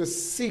need to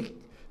seek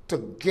to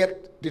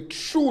get the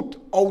truth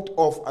out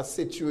of a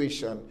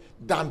situation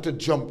than to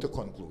jump to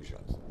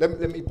conclusions. Let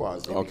me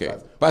pause there. Okay.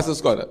 Pastor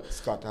Scott.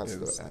 Scott has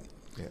Yes. to.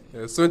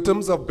 Yeah, so in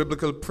terms of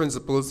biblical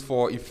principles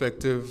for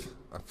effective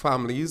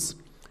families,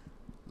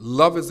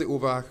 love is the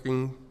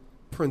overarching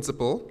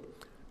principle,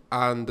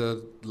 and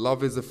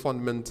love is a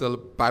fundamental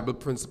Bible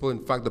principle. In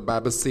fact, the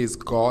Bible says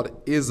God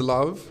is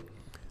love,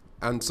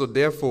 and so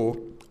therefore,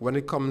 when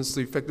it comes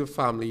to effective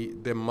family,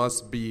 there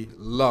must be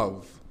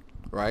love.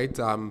 Right?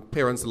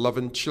 Parents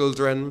loving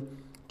children,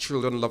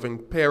 children loving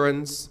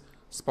parents,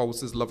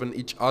 spouses loving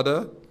each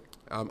other,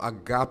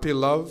 agape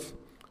love.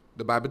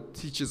 The Bible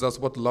teaches us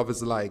what love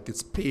is like.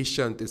 It's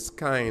patient, it's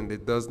kind,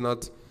 it does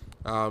not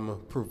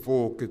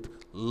provoke.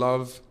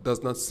 Love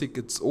does not seek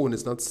its own,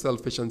 it's not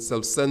selfish and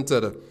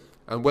self-centered.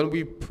 And when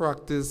we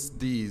practice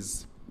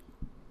these,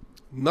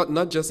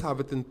 not just have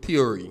it in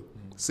theory,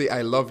 say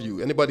I love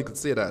you, anybody could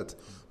say that,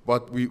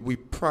 but we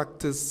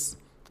practice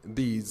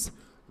these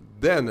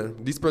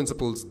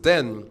principles,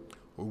 then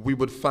we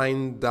would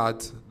find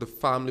that the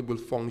family will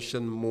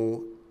function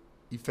more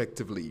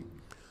effectively.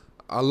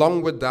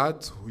 Along with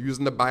that,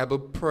 using the Bible,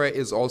 prayer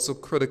is also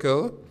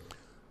critical.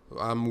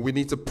 We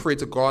need to pray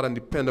to God and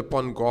depend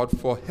upon God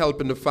for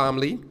help in the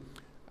family.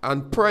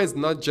 And prayer is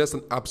not just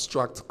an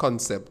abstract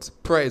concept.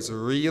 Prayer is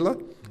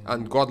real,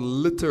 and God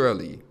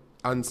literally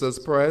answers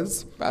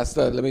prayers.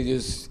 Pastor, let me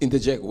just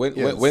interject.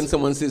 Yes. When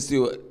someone says to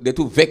you, they're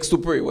too vexed to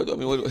pray, what?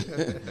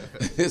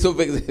 They're so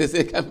vexed they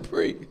say, can't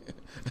pray.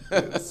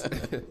 Yes.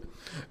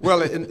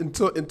 Well, in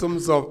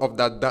terms of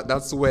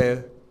that's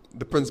where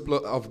the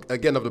principle of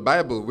the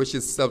Bible, which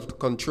is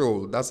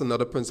self-control. That's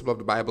another principle of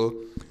the Bible,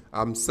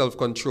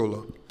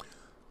 self-control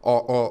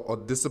or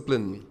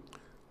discipline.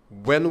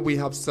 When we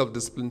have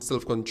self-discipline,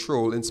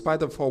 self-control, in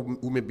spite of how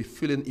we may be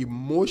feeling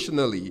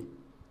emotionally,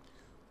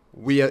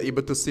 we are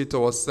able to say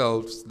to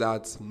ourselves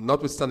that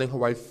notwithstanding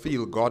how I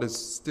feel, God is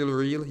still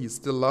real, He's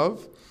still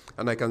love,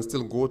 and I can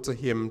still go to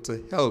Him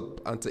to help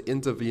and to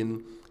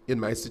intervene in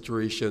my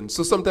situation.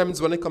 So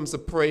sometimes when it comes to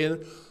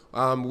praying,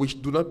 we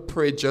do not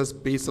pray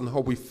just based on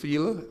how we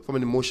feel from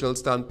an emotional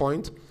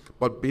standpoint,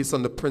 but based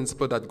on the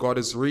principle that God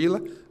is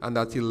real and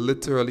that He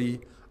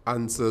literally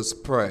answers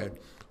prayer.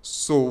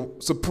 So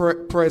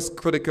prayer is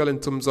critical in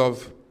terms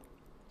of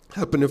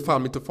helping your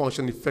family to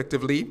function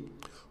effectively.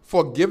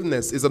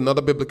 Forgiveness is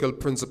another biblical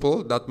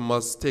principle that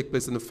must take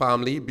place in the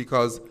family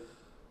because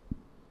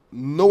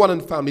no one in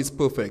the family is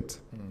perfect.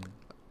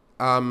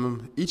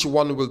 Each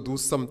one will do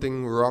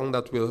something wrong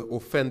that will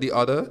offend the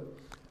other.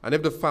 And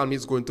if the family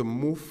is going to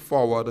move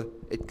forward,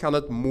 it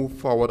cannot move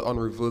forward on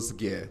reverse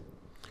gear.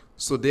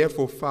 So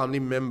therefore, family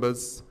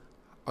members,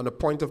 on a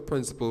point of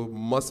principle,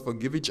 must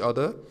forgive each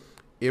other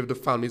if the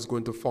family is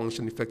going to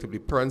function effectively.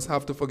 Parents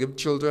have to forgive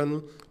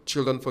children,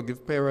 children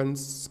forgive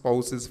parents,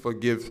 spouses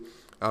forgive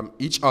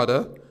each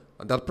other,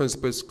 and that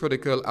principle is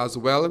critical as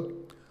well.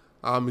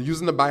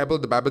 Using the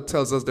Bible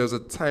tells us there's a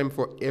time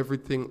for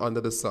everything under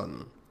the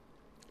sun.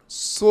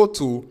 So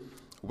too,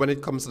 when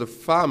it comes to the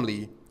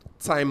family,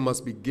 time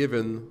must be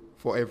given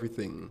for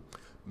everything.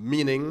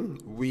 Meaning,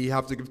 we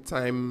have to give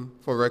time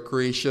for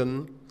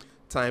recreation,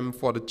 time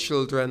for the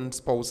children,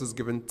 spouses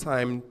giving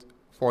time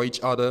for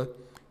each other,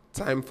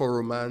 time for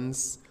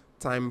romance,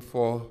 time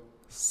for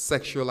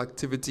sexual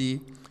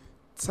activity,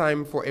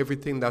 time for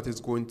everything that is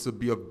going to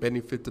be of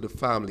benefit to the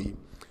family.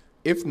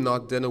 If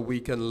not, then we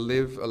can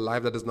live a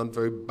life that is not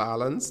very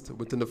balanced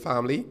within the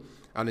family,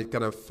 and it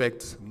can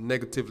affect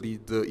negatively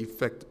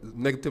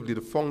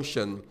the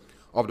function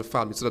of the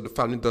family, so that the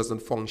family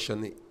doesn't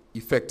function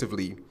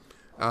effectively.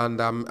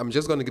 And I'm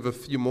just going to give a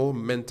few more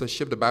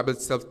mentorship. The Bible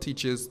itself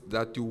teaches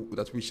that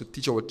we should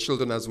teach our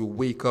children as we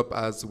wake up,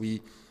 as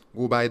we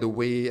go by the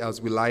way,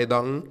 as we lie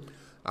down.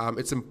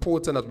 It's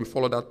important that we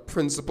follow that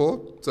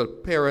principle so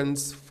that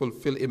parents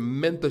fulfill a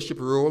mentorship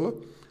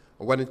role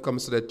when it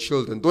comes to their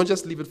children. Don't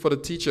just leave it for the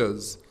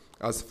teachers.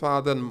 As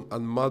father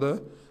and mother,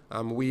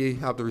 we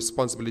have the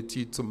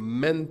responsibility to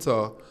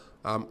mentor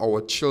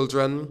our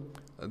children.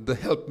 The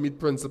helpmeet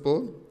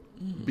principle,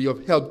 be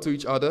of help to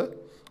each other,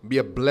 be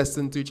a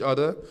blessing to each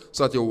other,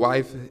 so that your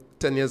wife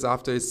 10 years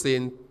after is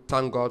saying,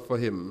 thank God for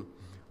him.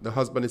 The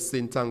husband is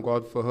saying, thank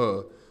God for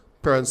her.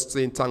 Parents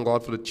saying, thank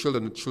God for the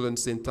children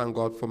saying, thank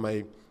God for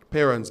my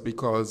parents,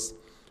 because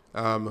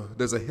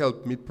there's a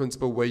helpmeet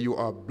principle where you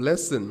are a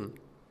blessing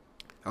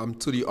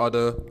to the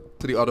other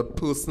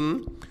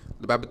person.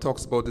 The Bible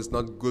talks about it's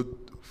not good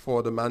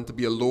for the man to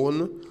be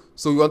alone.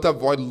 So we want to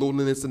avoid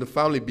loneliness in the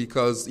family,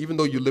 because even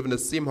though you live in the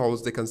same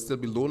house, there can still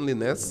be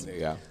loneliness.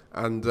 Yeah.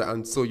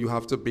 And so you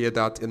have to bear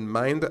that in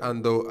mind.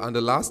 And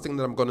the last thing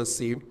that I'm going to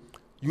say,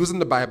 using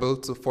the Bible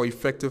for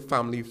effective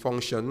family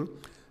function,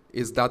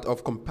 is that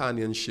of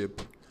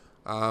companionship.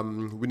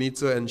 We need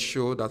to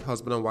ensure that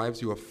husband and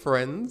wives, you are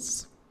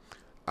friends,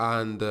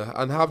 and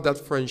have that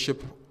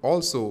friendship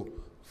also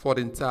for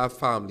the entire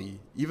family.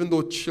 Even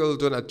though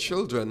children are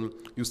children,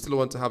 you still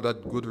want to have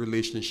that good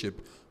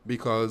relationship,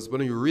 because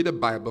when you read the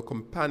Bible,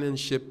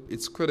 companionship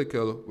is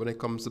critical when it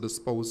comes to the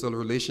spousal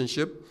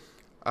relationship,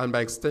 and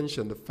by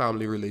extension, the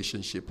family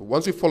relationship.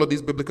 Once we follow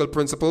these biblical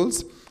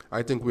principles,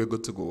 I think we're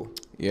good to go.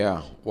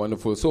 Yeah,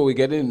 wonderful. So we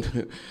get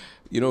in,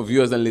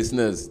 viewers and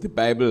listeners, the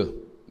Bible,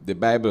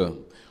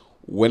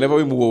 whenever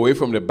we move away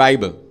from the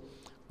Bible,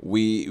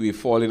 we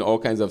fall in all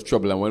kinds of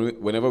trouble. And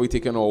whenever we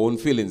take on our own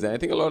feelings, and I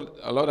think a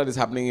lot that is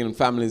happening in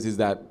families is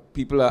that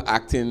people are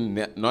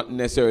acting not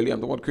necessarily, I'm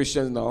talking about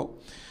Christians now,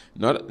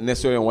 not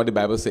necessarily on what the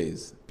Bible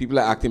says. People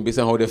are acting based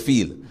on how they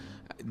feel.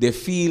 They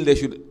feel they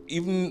should,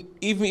 even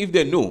if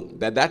they know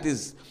that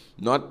is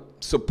not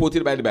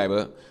supported by the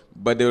Bible,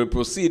 but they will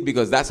proceed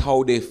because that's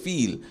how they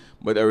feel.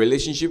 But a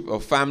relationship, a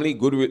family,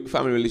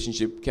 family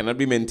relationship cannot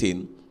be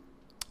maintained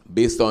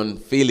based on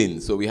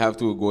feelings. So we have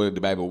to go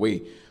the Bible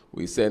way.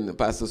 We send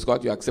Pastor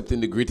Scott, you're accepting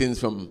the greetings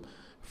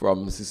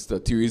from Sister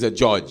Teresa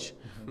George,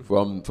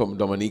 from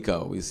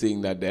Dominica. We're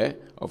seeing that there.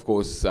 Of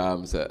course,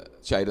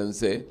 Chidon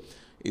say,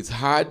 it's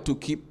hard to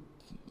keep,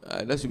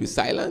 there should be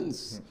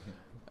silence.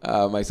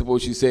 I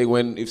suppose she's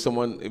saying if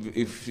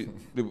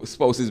the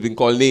spouse is being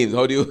called names,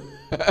 how do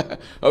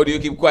you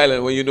keep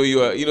quiet when you know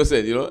you are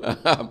innocent,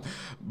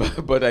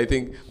 but I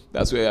think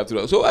that's where you have to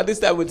do. So at this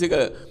time we'll take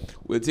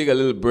a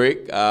little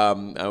break,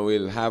 and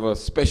we'll have a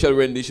special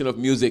rendition of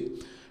music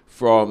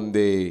from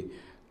the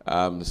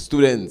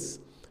students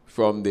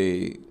from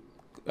the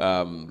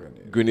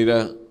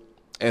Grenada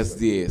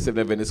SDA, Seventh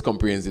Adventist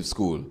Comprehensive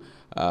School.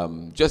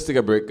 Just take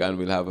a break and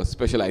we'll have a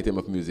special item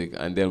of music,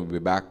 and then we'll be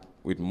back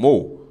with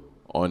more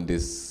on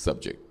this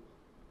subject.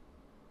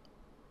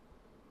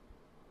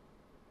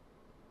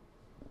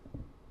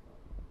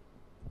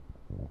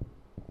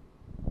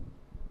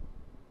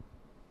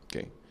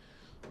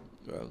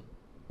 Well,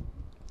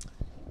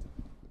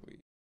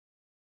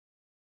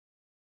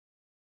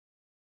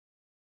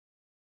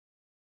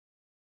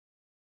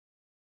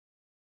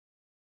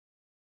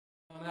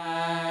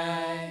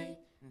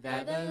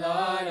 that the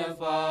Lord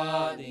of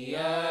all the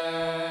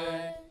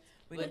earth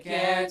would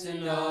care to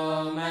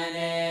know my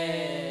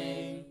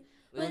name,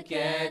 would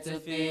care to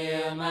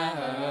feel my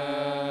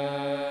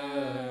hurt.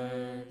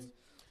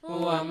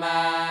 Who am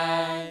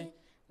I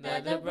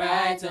that the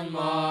bright and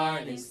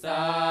morning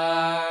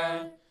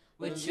star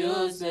would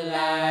choose to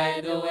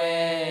light the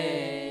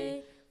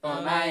way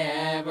for my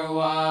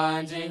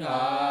ever-wandering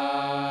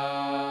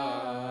heart?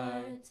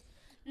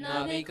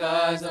 Not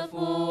because of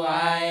who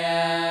I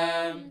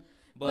am,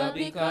 but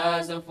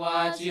because of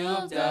what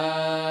you've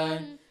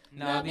done.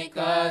 Not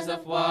because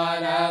of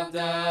what I've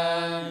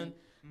done,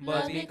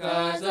 but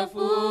because of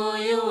who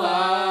you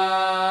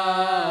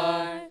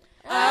are.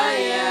 I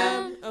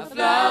am a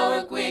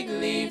flower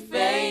quickly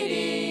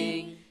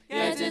fading,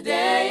 here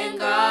today and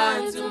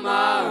gone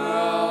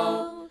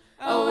tomorrow.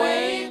 A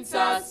wave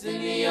tossed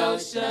in the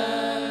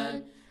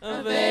ocean,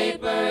 a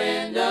vapor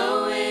in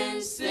the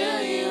wind.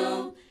 Still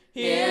you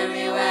hear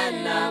me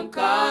when I'm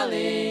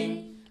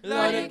calling.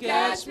 Lord, you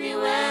catch me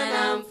when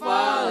I'm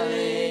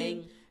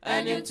falling,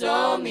 and you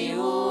told me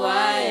who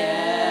I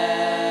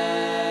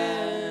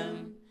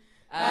am.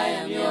 I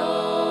am yours.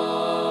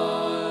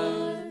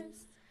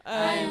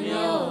 I am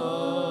yours.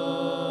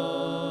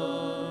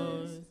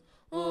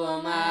 Who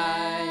am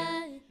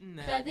I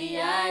that the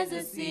eyes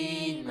that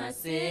see my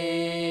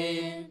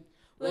sin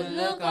would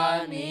look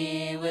on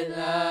me with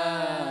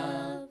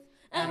love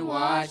and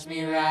watch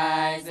me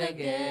rise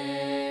again?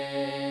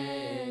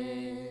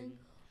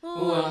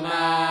 Who am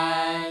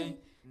I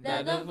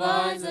that the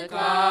voice that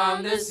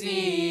calmed the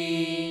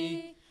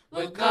sea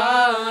would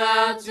call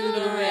out to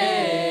the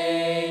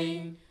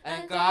rain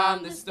and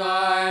calm the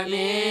storm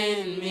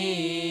in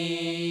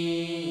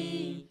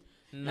me?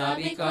 Not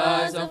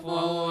because of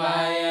who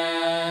I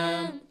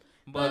am,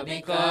 but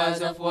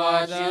because of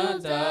what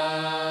you've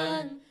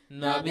done.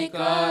 Not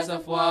because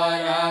of what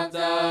I've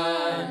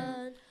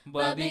done,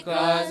 but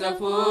because of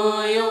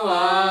who you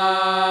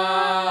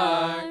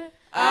are.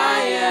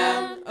 I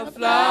am a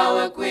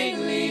flower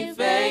quickly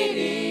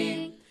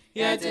fading,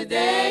 here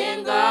today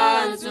and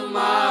gone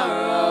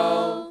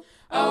tomorrow.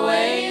 A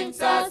wave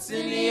tossed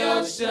in the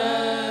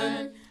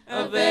ocean,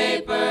 a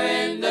vapor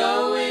in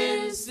the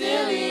wind.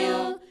 Still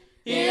you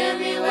hear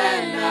me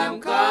when I'm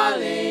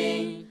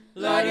calling.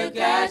 Lord, you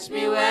catch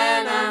me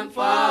when I'm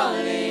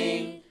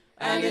falling,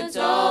 and you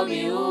told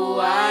me who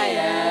I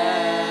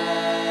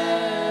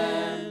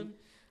am.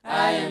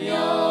 I am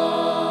yours.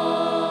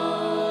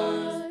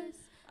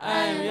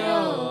 I am yours.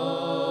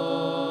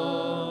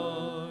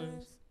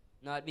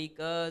 Not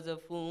because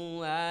of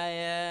who I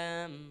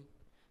am,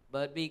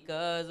 but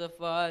because of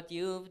what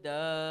you've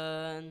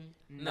done.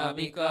 Not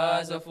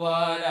because of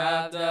what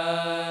I've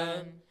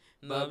done,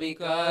 but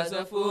because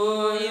of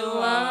who you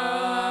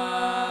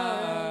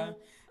are.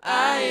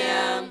 I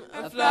am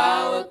a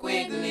flower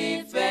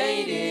quickly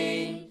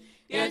fading,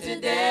 here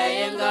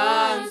today and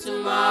gone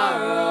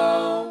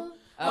tomorrow.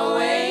 A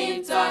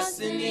wave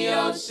tossed in the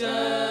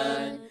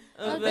ocean,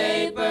 a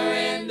vapor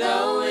in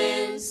the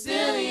wind.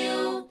 Still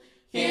you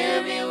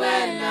hear me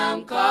when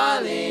I'm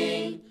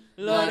calling.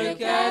 Lord, you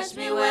catch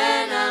me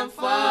when I'm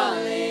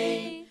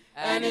falling,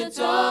 and you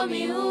told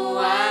me who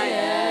I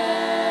am.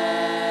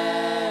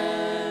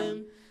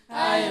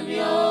 I am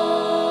yours.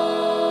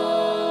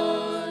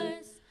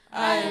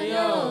 I am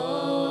yours.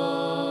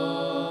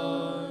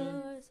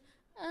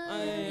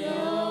 I am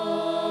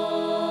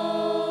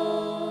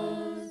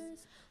yours.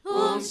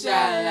 Whom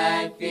shall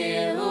I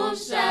fear? Whom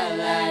shall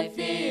I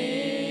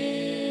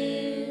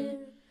fear?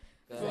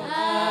 For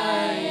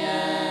I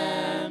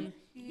am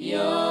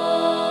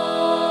yours.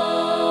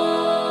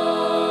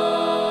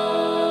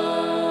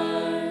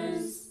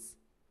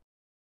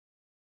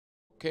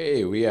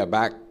 okay, we are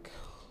back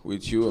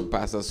with you and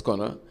Pastor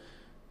Sconnor.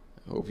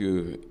 Hope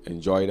you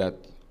enjoy that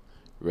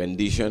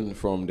rendition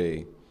from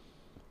the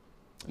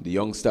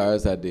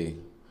youngsters at the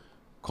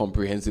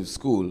comprehensive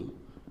school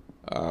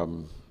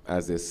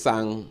as they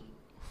sang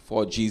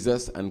for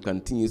Jesus and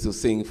continue to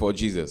sing for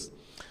Jesus.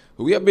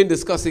 We have been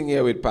discussing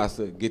here with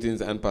Pastor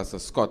Gittins and Pastor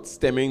Scott,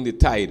 stemming the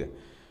tide.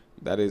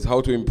 That is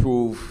how to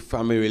improve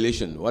family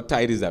relation. What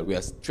tide is that? We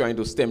are trying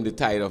to stem the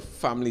tide of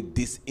family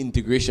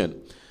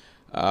disintegration.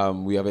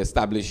 We have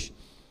established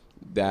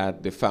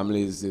that the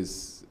family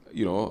is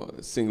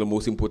single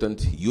most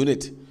important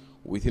unit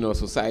within our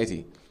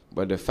society.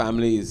 But the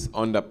family is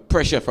under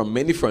pressure from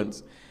many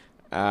fronts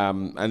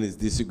and is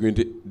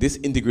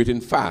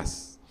disintegrating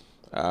fast.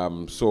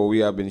 So we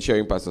have been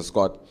sharing, Pastor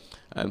Scott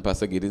and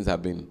Pastor Giddens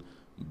have been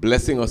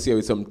blessing us here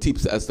with some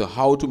tips as to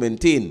how to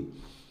maintain.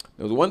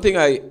 Now, the one thing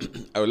I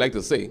would like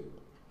to say,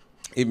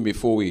 even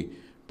before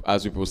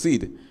as we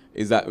proceed,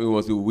 is that we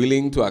must be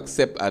willing to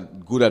accept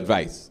good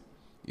advice.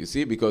 You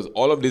see, because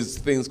all of these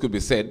things could be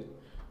said.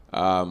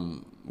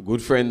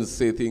 Good friends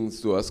say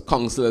things to us,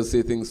 counselors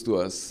say things to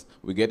us.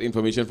 We get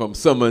information from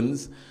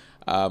sermons,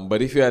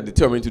 But if you are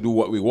determined to do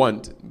what we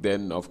want,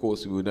 then of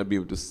course we will not be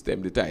able to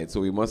stem the tide.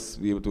 So we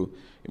must be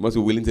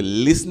willing to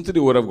listen to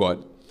the word of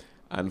God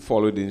and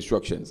follow the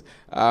instructions.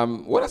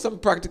 What are some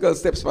practical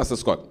steps, Pastor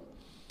Scott?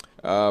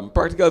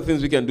 Practical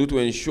things we can do to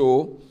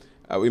ensure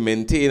we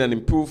maintain and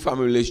improve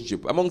family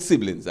relationship among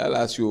siblings. I'll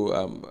ask you,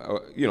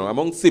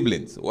 among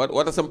siblings,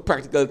 what are some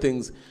practical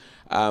things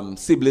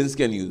siblings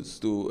can use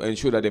to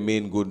ensure that they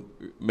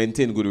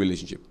maintain good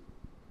relationship?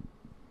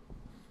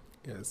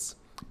 Yes.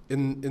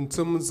 In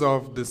terms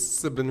of the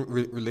sibling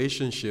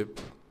relationship,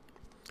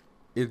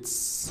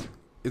 it's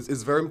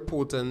very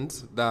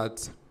important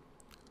that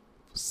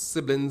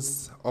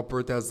siblings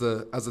operate as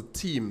a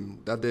team,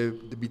 that they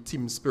be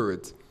team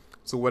spirit.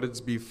 So whether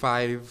it be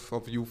 5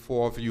 of you,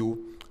 4 of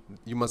you,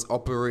 you must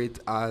operate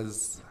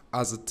as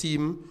a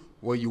team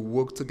where you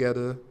work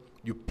together,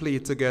 you play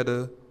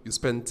together, you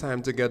spend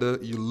time together,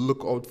 you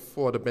look out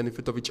for the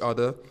benefit of each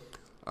other.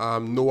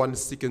 No one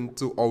is seeking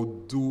to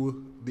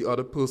outdo the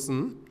other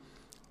person,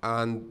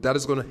 and that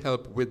is going to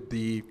help with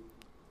the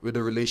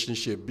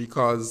relationship,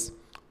 because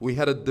we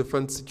had a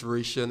different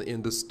situation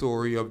in the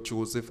story of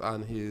Joseph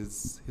and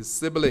his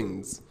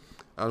siblings,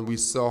 and we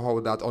saw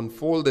how that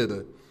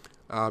unfolded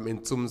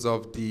in terms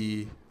of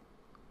the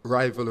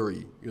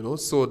rivalry,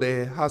 So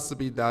there has to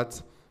be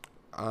that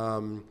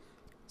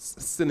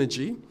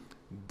synergy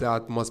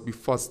that must be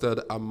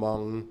fostered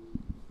among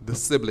the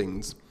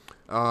siblings.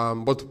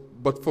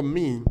 But for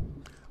me,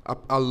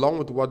 along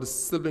with what the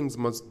siblings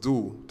must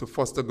do to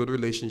foster good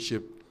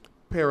relationship,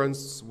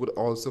 parents would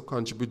also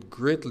contribute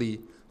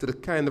greatly to the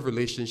kind of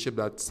relationship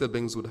that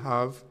siblings would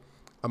have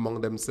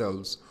among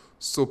themselves.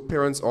 So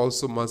parents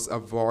also must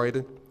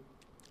avoid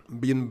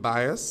being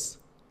biased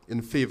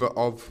in favor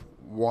of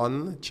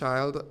one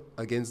child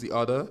against the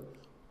other,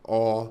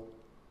 or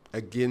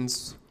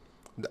against,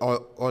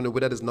 or in a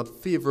way that is not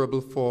favorable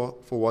for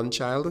one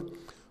child,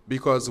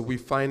 because we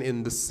find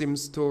in the same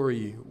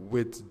story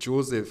with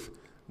Joseph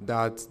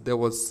that there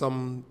was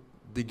some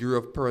degree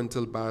of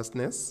parental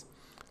biasness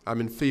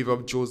in favor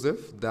of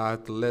Joseph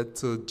that led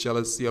to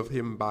jealousy of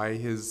him by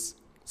his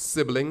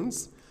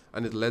siblings,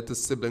 and it led to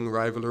sibling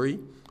rivalry.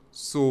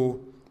 So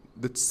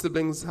the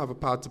siblings have a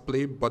part to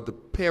play, but the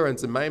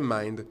parents, in my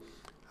mind,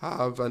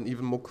 have an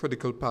even more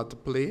critical part to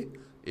play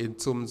in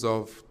terms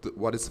of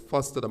what is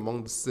fostered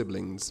among the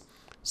siblings.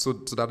 So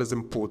that is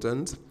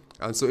important.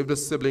 And so if the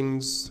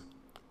siblings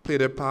play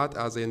their part,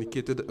 as I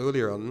indicated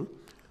earlier on,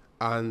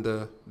 and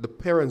the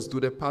parents do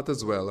their part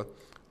as well,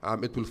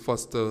 it will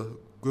foster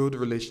good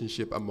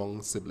relationship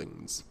among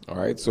siblings. All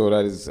right, so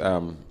that is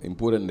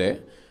important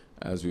there.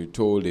 As we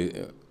told,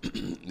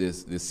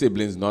 the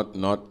siblings not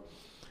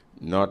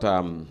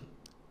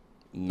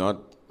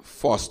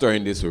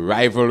fostering this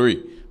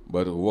rivalry,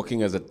 but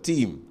working as a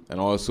team, and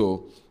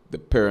also the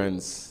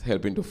parents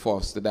helping to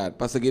foster that.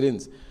 Pastor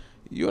Giddens,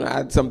 you want to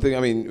add something? I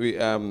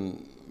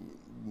mean,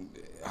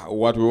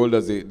 what role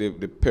does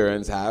the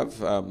parents have,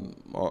 to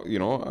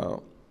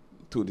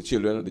the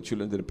children, or the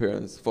children to the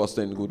parents,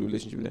 fostering a good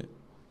relationship there?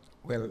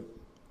 Well,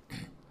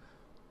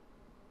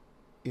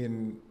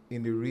 in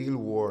the real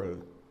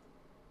world,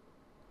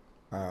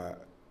 there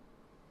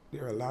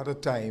are a lot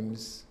of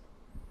times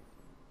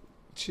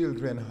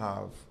children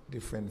have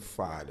different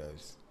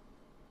fathers,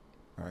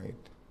 right?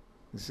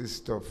 This is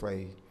stuff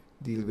I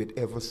deal with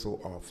ever so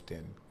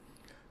often.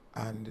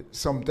 And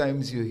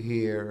sometimes you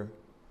hear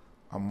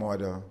a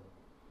mother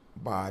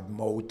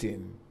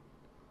bad-mouthing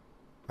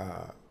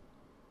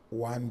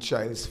one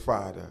child's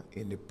father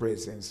in the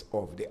presence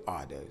of the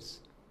others.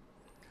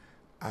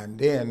 And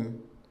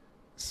then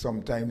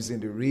sometimes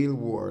in the real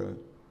world,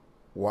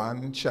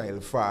 one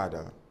child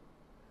father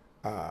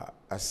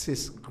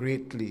assists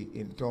greatly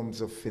in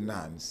terms of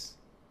finance,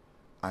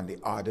 and the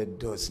other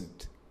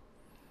doesn't.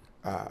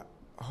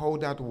 How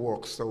that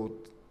works out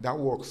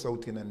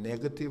in a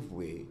negative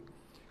way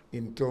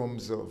in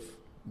terms of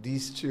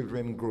these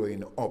children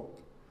growing up,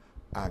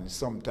 and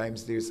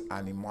sometimes there's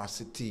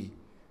animosity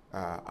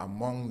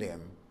among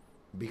them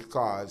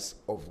because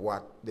of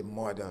what the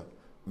mother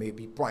may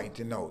be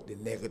pointing out, the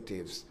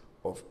negatives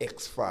of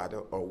ex-father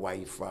or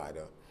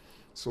Y-father.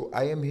 So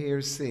I am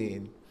here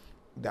saying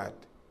that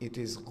it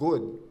is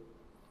good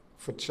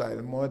for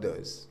child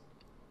mothers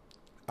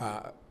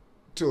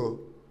to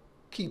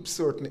keep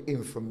certain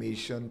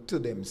information to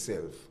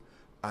themselves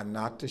and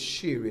not to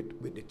share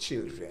it with the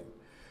children,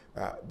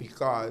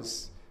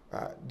 because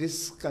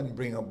this can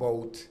bring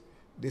about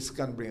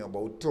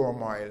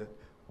turmoil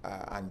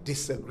and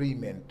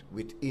disagreement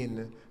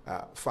within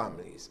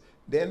families.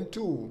 Then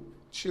too,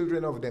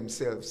 children of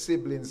themselves,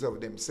 siblings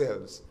of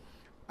themselves,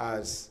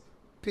 as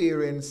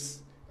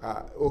parents,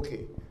 a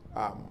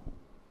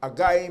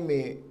guy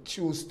may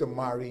choose to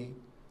marry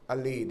a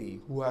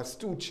lady who has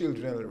 2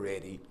 children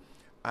already,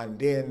 and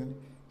then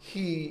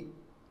he,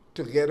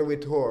 together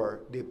with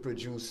her, they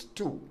produce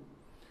 2.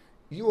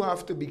 You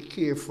have to be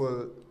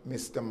careful,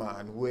 Mr.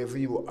 Man, whoever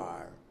you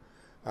are,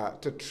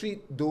 to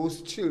treat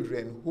those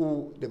children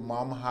who the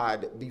mom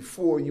had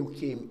before you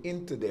came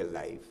into their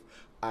life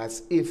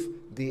as if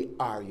they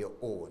are your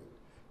own.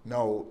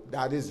 Now,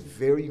 that is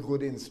very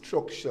good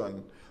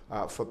instruction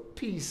for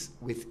peace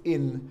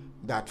within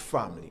that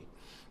family.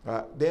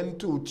 Then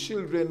too,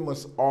 children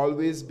must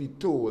always be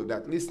told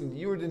that, listen,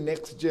 you're the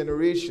next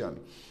generation.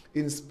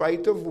 In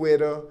spite of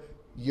whether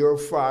your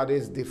father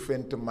is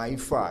different to my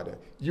father,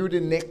 you're the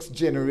next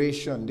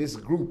generation, this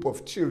group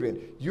of children,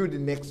 you're the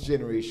next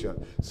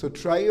generation. So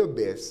try your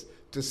best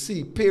to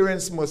see,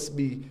 parents must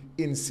be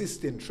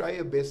insisting, try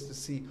your best to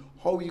see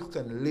how you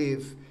can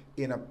live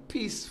in a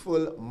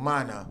peaceful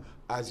manner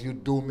as you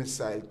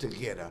domicile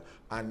together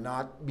and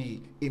not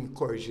be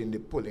encouraging the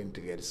pulling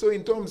together. So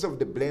in terms of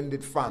the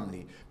blended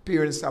family,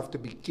 parents have to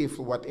be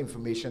careful what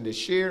information they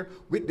share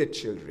with the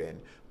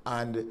children.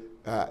 And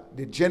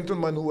the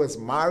gentleman who has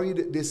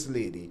married this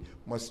lady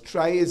must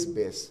try his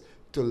best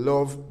to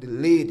love the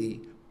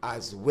lady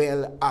as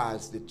well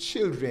as the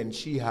children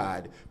she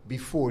had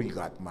before he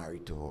got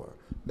married to her.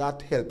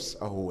 That helps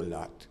a whole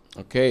lot.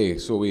 Okay,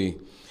 so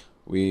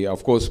we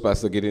of course,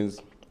 Pastor Giddens,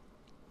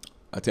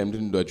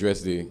 attempting to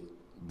address the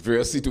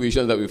various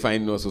situations that we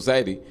find in our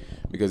society,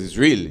 because it's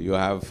real. You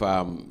have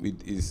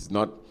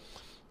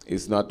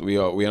we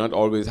are not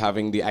always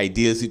having the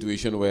ideal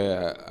situation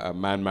where a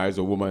man marries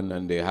a woman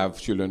and they have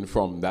children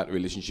from that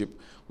relationship.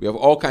 We have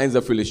all kinds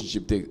of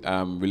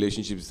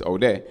relationships out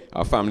there,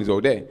 our families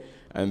out there,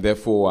 and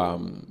therefore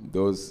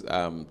those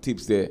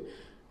tips there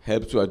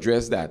help to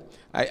address that.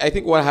 I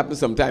think what happens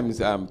sometimes,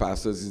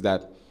 pastors, is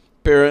that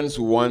parents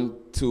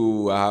want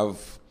to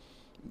have,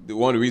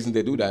 one reason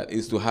they do that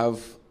is to have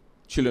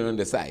children on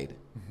the side,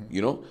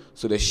 you know,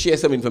 so they share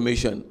some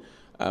information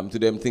to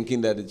them,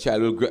 thinking that the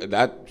child will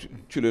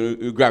children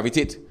will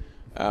gravitate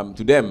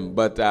to them.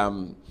 But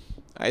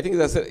I think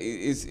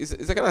it's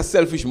a kind of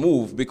selfish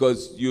move,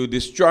 because you're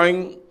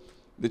destroying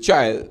the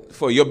child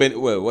for your benefit.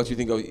 Well, what you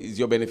think of is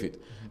your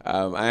benefit.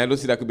 And I don't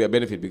see that could be a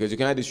benefit, because you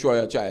cannot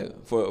destroy a child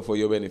for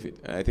your benefit.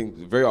 And I think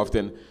very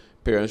often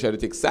parents try to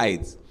take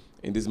sides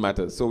in this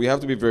matter. So we have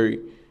to be very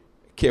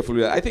careful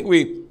with that. I think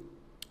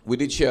we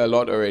did share a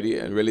lot already,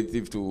 and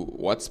relative to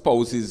what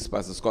spouses,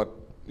 Pastor Scott,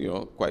 you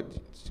know, quite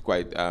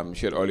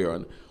shared earlier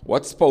on,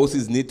 what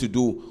spouses need to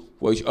do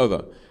for each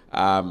other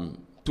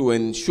to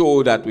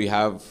ensure that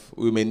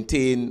we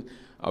maintain,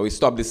 we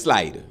stop the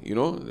slide, you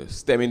know,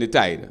 stemming the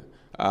tide.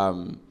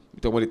 We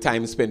talk about the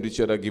time spent with each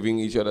other, giving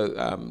each other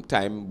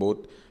time,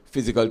 both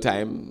physical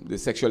time, the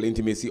sexual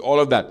intimacy, all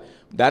of that.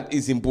 That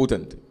is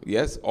important.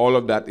 Yes, all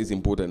of that is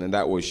important, and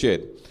that was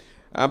shared.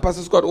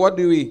 Pastor Scott, what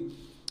do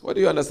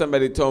you understand by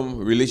the term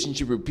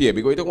relationship repair?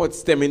 Because we talk about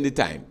stemming the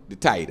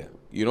tide,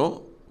 you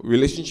know,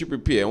 relationship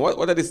repair. And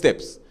what are the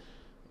steps?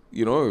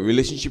 You know,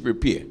 relationship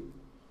repair.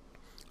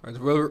 Right.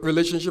 Well,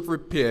 relationship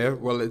repair,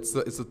 well, it's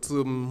a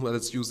term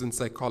that's used in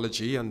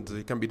psychology, and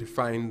it can be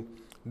defined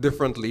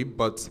differently,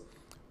 but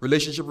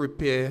relationship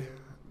repair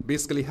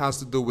basically has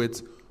to do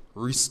with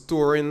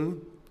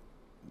restoring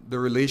the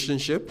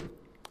relationship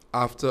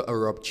after a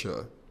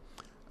rupture.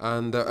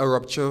 And a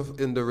rupture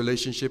in the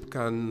relationship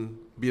can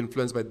be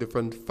influenced by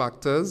different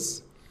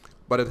factors,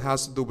 but it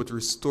has to do with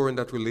restoring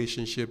that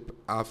relationship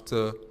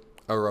after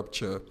a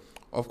rupture.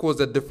 Of course,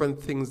 there are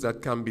different things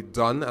that can be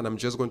done, and I'm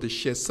just going to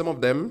share some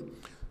of them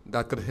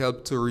that could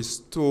help to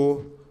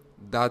restore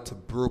that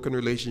broken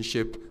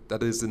relationship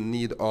that is in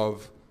need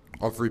of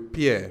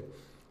repair.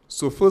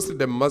 So firstly,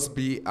 there must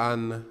be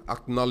an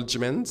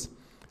acknowledgement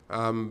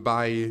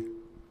by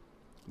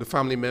the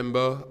family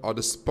member or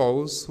the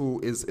spouse who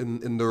is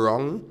in the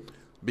wrong,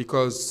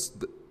 because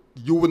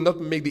you will not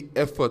make the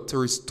effort to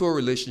restore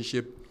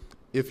relationship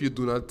if you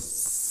do not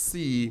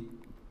see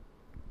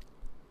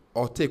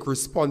or take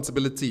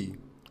responsibility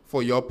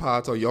for your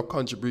part or your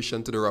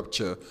contribution to the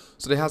rupture.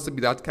 So there has to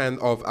be that kind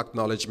of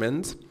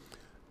acknowledgement.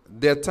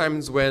 There are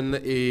times when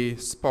a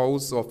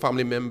spouse or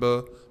family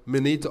member may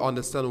need to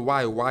understand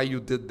why you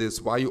did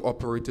this, why you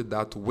operated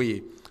that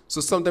way.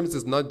 So sometimes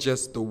it's not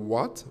just the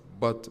what,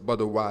 but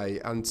the why.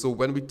 And so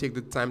when we take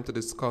the time to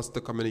discuss, to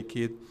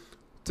communicate,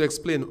 to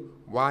explain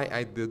why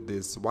I did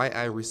this, why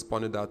I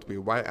responded that way,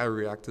 why I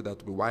reacted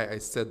that way, why I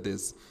said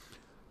this,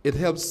 it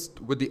helps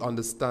with the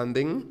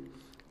understanding,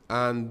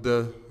 and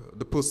the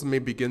person may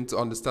begin to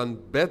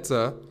understand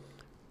better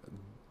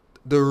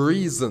the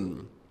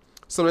reason.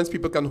 Sometimes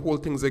people can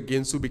hold things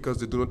against you because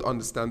they do not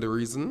understand the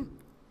reason.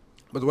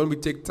 But when we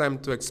take time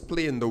to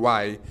explain the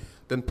why,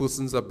 then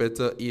persons are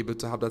better able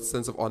to have that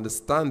sense of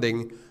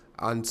understanding,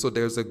 and so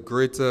there's a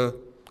greater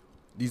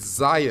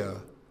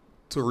desire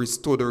to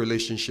restore the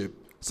relationship.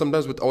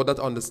 Sometimes without that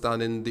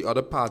understanding, the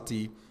other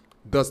party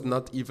does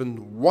not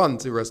even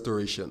want a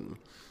restoration.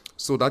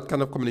 So that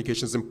kind of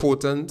communication is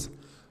important.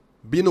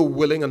 Being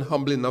willing and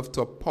humble enough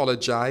to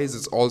apologize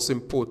is also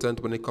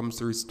important when it comes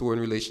to restoring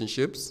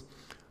relationships.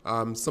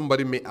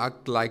 Somebody may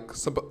act like,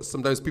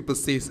 sometimes people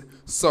say,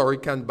 sorry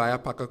can't buy a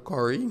pack of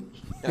curry.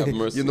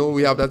 You know,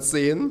 we have that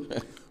saying.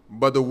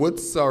 But the word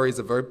sorry is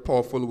a very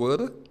powerful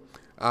word.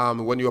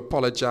 When you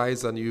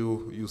apologize and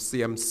you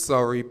say, I'm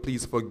sorry,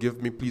 please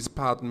forgive me, please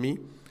pardon me,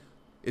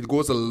 it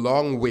goes a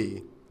long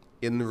way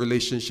in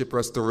relationship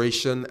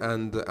restoration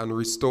and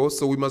restore.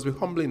 So we must be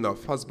humble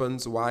enough,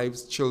 husbands,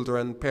 wives,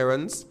 children,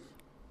 parents,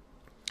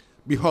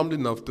 be humble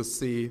enough to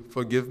say,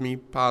 forgive me,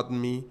 pardon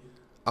me,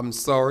 I'm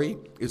sorry.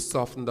 It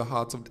softens the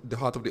heart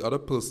of the other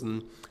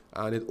person,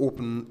 and it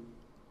opens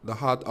the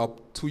heart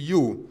up to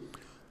you.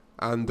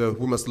 And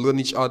we must learn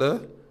each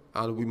other,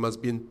 and we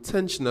must be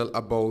intentional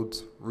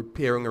about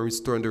repairing and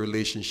restoring the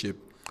relationship.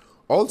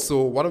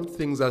 Also, one of the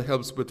things that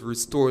helps with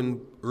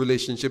restoring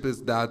relationship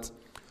is that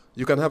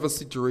you can have a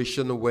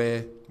situation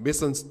where,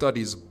 based on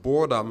studies,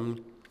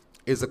 boredom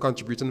is a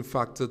contributing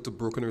factor to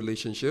broken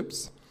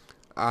relationships.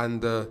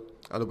 And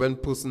when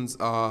persons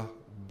are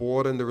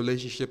bored in the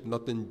relationship,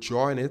 not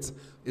enjoying it,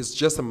 it's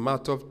just a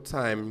matter of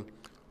time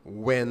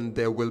when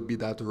there will be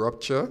that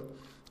rupture.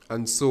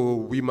 And so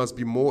we must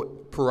be more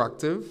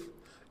proactive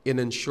in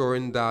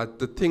ensuring that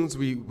the things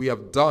we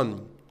have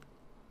done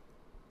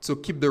to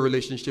keep the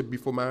relationship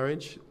before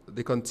marriage,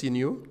 they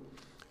continue.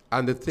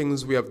 And the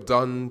things we have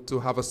done to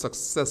have a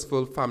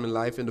successful family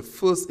life in the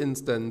first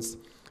instance,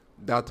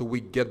 that we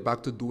get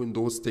back to doing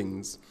those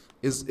things.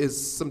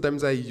 Is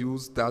sometimes I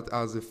use that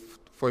as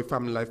for a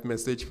family life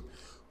message.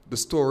 The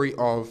story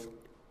of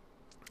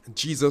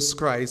Jesus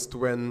Christ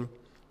when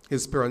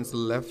his parents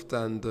left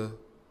and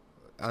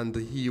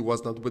he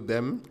was not with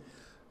them.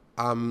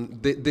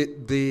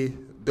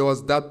 There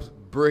was that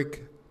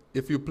break,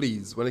 if you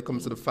please, when it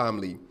comes to the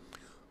family.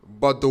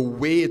 But the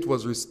way it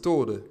was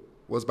restored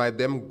was by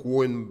them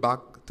going back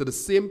to the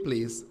same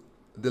place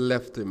they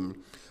left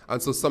him.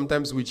 And so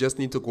sometimes we just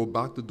need to go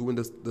back to doing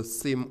the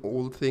same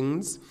old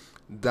things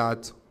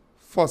that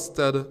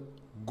fostered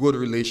good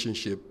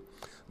relationship.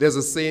 There's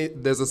a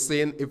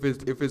saying,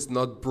 if it's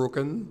not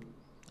broken,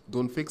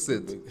 don't fix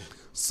it.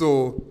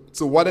 So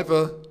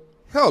whatever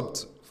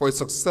helped for a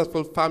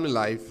successful family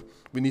life,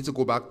 we need to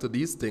go back to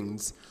these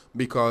things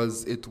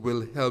because it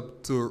will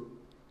help to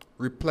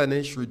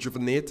replenish,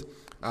 rejuvenate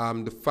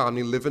the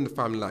family, living the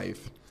family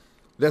life.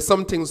 There's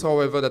some things,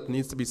 however, that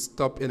needs to be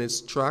stopped in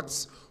its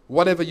tracks.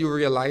 Whatever you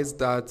realize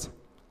that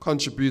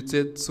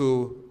contributed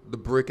to the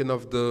breaking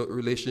of the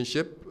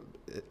relationship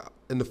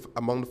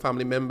among the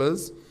family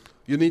members,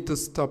 you need to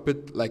stop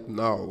it like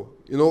now.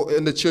 You know,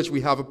 in the church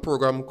we have a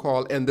program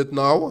called End It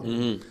Now.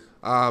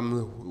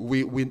 Mm-hmm.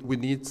 We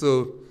need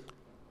to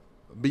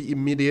be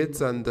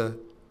immediate and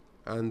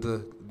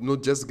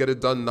not just get it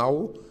done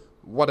now.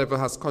 Whatever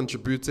has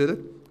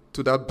contributed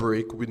to that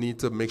break, we need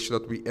to make sure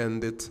that we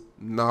end it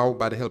now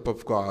by the help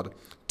of God.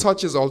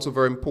 Touch is also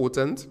very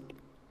important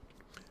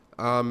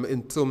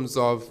in terms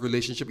of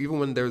relationship. Even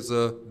when there's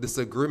a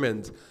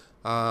disagreement,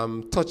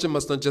 touching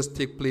must not just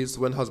take place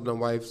when husband and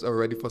wives are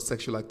ready for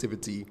sexual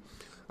activity.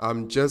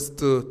 Just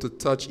to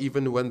touch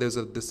even when there's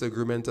a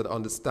disagreement and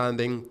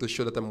understanding to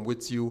show that I'm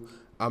with you,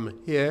 I'm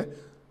here.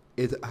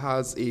 It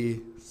has a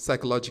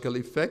psychological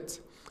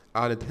effect,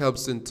 and it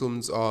helps in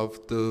terms of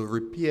the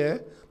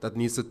repair that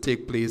needs to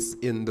take place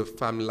in the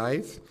family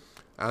life.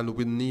 And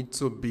we need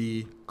to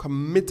be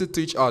committed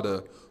to each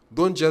other.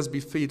 Don't just be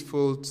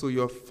faithful to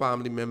your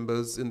family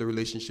members in the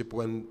relationship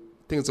when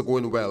things are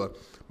going well.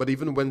 But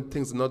even when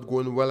things are not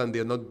going well and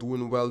they're not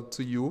doing well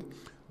to you,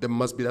 there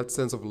must be that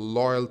sense of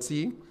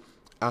loyalty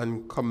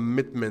and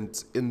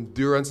commitment.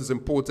 Endurance is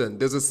important.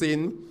 There's a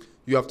saying,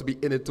 you have to be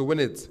in it to win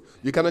it.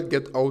 You cannot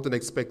get out and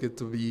expect it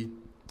to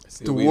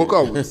work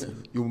out.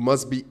 You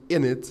must be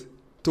in it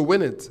to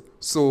win it.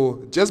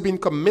 So just being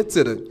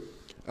committed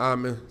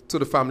to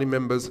the family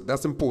members,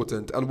 that's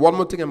important. And one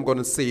more thing I'm going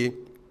to say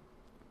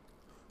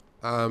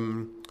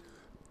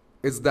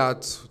is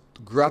that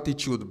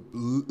gratitude,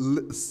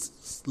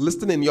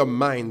 listing in your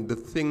mind the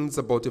things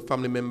about your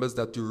family members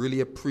that you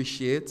really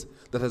appreciate,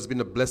 that has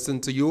been a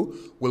blessing to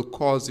you, will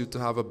cause you to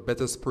have a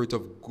better spirit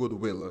of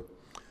goodwill.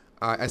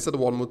 I said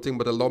one more thing,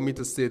 but allow me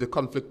to say the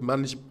conflict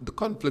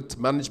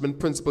management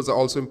principles are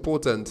also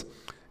important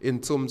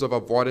in terms of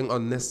avoiding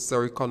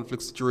unnecessary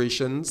conflict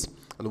situations.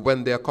 And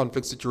when there are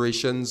conflict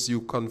situations,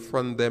 you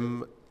confront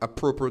them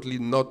appropriately,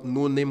 no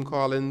name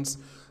callings,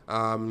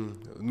 no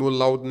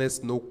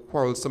loudness, no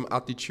quarrelsome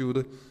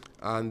attitude,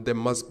 and there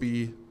must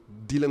be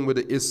dealing with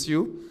the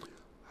issue,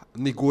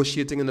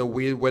 negotiating in a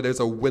way where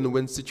there's a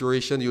win-win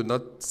situation. You're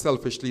not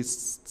selfishly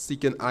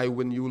seeking I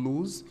win, you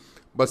lose,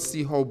 but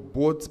see how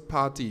both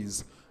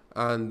parties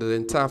and the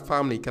entire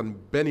family can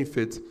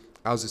benefit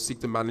as you seek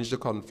to manage the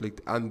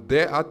conflict. And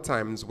there are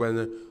times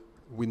when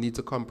we need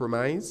to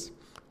compromise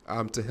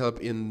to help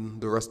in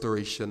the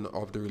restoration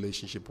of the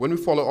relationship. When we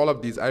follow all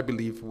of these, I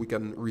believe we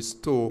can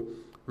restore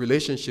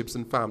relationships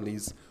and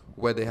families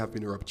where they have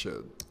been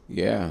ruptured.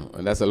 Yeah,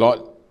 and that's a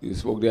lot you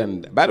spoke there.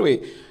 And by the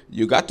way,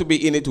 you got to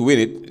be in it to win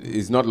it.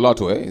 It's not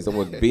lotto, eh? It's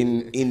about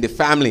being in the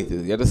family.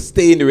 You have to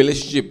stay in the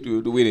relationship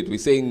to win it. We're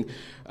saying,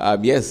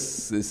 yes,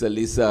 Sister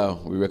Lisa,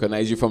 we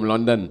recognize you from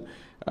London.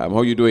 How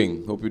are you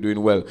doing? Hope you're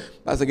doing well.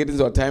 As I get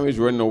into our time is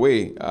running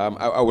away,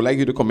 I would like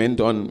you to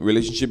comment on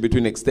relationship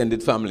between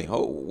extended family.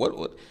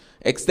 What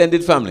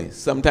extended family?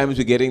 Sometimes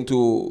we get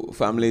into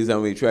families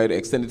and we try to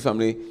extended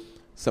family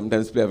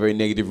sometimes play a very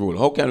negative role.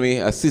 How can we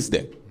assist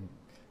them?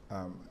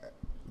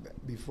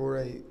 Before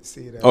I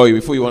say that... Oh,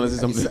 before you want to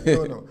say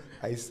something? No.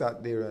 I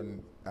sat there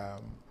and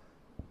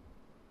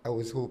I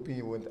was hoping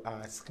you would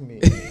ask me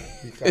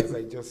because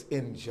I just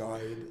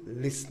enjoyed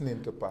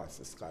listening to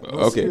Pastor Scott. No,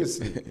 Okay.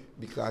 seriously,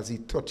 because he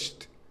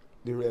touched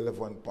the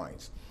relevant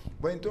points.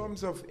 But in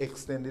terms of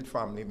extended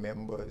family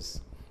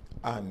members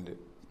and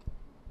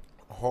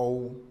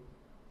how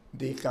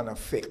they can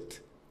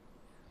affect,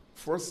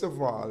 first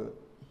of all,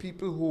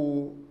 people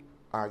who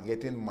are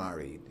getting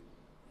married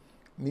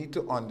need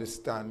to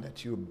understand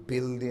that you're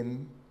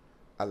building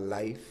a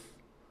life,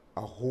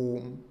 a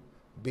home,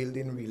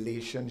 building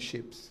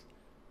relationships,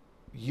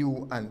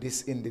 you and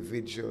this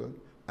individual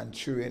and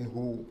children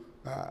who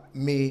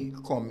may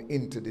come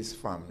into this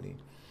family.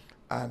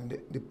 And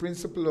the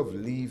principle of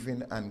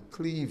leaving and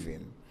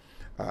cleaving,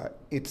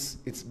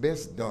 it's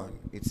best done.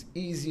 It's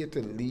easier to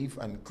leave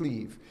and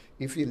cleave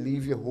if you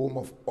leave your home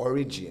of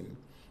origin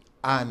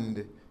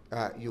and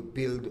you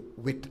build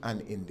with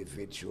an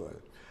individual.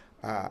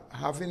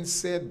 Having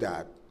said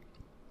that,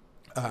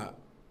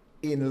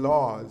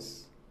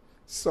 in-laws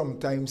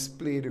sometimes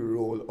play the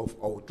role of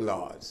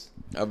outlaws.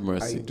 Have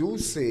mercy. I do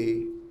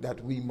say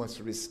that we must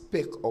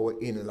respect our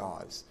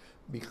in-laws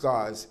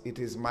because it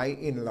is my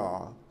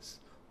in-laws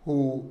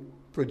who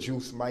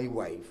produce my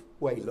wife,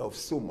 who I love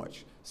so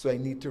much. So I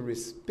need to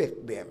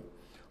respect them.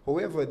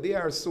 However, they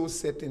are so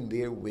set in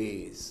their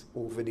ways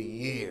over the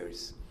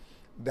years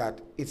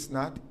that it's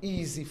not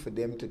easy for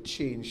them to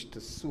change to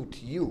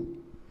suit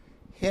you.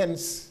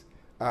 Hence,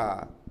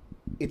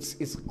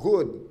 it's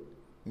good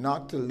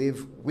not to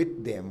live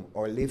with them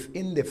or live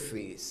in their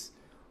face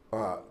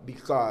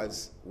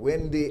because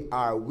when they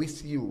are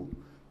with you,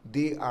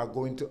 they are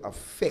going to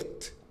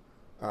affect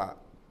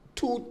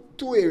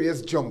two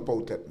areas jump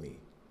out at me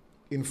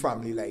in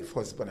family life,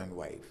 husband and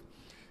wife.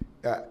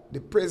 The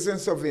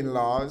presence of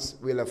in-laws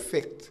will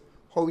affect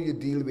how you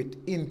deal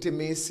with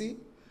intimacy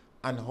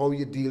and how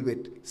you deal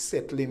with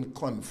settling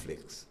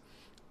conflicts.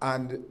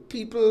 And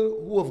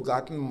people who have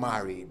gotten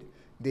married,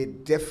 they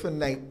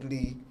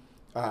definitely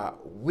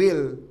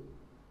will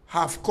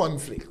have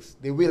conflicts.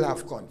 They will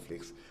have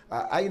conflicts.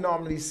 I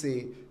normally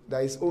say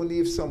that it's only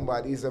if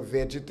somebody is a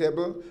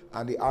vegetable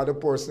and the other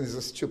person is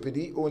a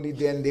stupidity, only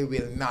then they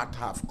will not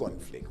have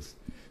conflicts.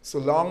 So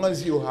long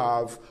as you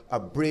have a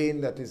brain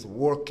that is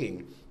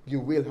working, you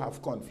will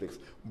have conflicts.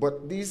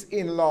 But these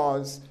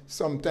in-laws,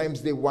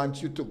 sometimes they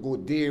want you to go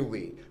their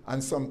way,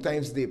 and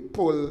sometimes they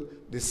pull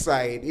the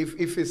side.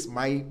 If it's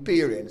my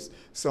parents,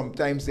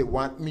 sometimes they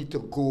want me to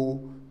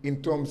go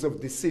in terms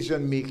of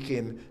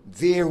decision-making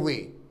their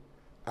way,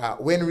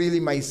 when really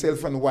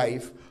myself and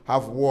wife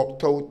have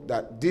worked out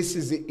that this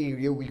is the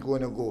area we're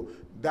going to go.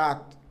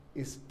 That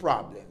is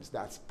problems.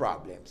 That's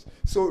problems.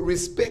 So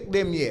respect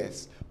them,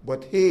 yes,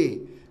 but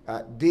hey,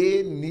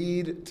 they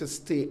need to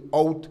stay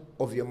out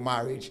of your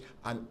marriage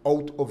and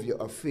out of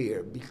your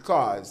affair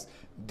because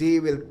they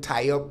will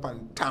tie up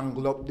and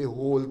tangle up the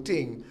whole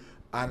thing.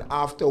 And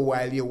after a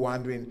while, you're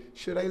wondering,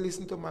 should I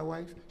listen to my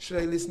wife?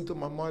 Should I listen to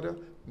my mother?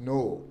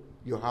 No,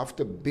 you have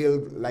to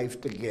build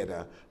life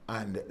together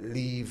and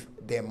leave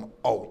them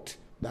out.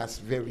 That's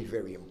very,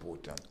 very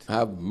important.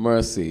 Have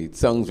mercy. It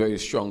sounds very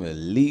strong.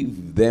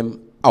 Leave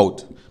them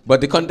out.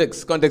 But the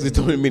context is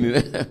totally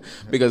meaning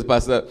because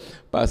Pastor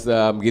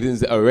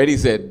Giddens already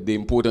said the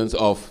importance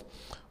of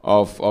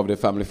the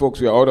family. Folks,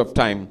 we are out of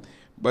time.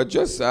 But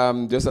just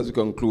as we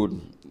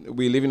conclude,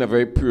 we live in a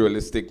very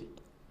pluralistic,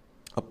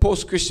 a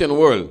post-Christian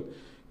world.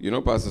 You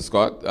know, Pastor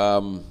Scott,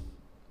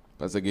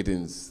 Pastor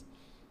Giddens,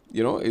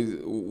 you know,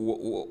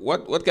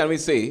 what can we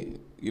say?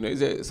 You know, is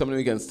there something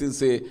we can still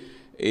say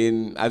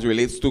as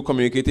relates to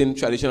communicating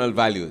traditional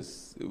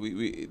values?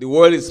 The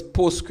world is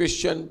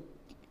post-Christian,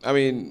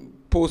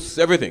 post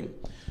everything.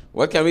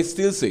 What can we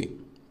still say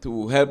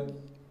to help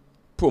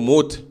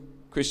promote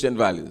Christian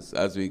values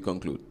as we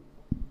conclude?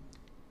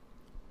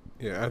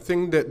 Yeah, I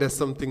think that there's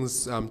some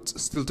things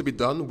still to be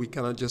done. We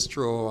cannot just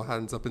throw our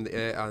hands up in the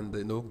air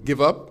and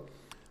give up.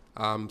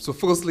 So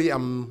firstly,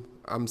 I'm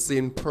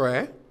saying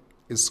prayer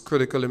is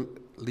critically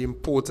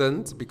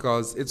important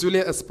because it's really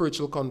a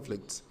spiritual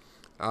conflict.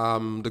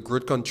 The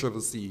great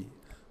controversy,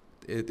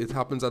 it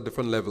happens at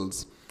different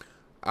levels.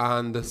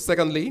 And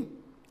secondly,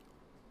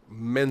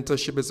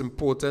 mentorship is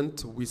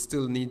important. We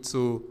still need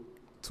to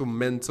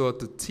mentor,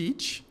 to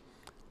teach,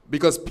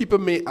 because people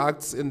may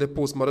act in the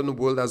postmodern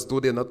world as though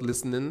they're not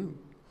listening,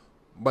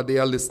 but they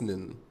are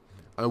listening.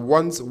 And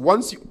once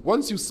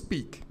you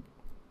speak,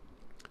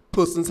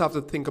 persons have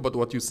to think about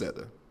what you said.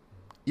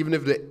 Even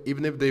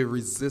if they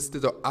resist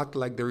it or act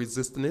like they're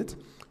resisting it,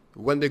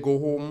 when they go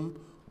home,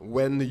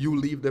 when you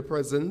leave their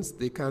presence,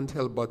 they can't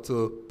help but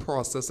to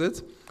process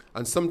it.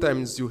 And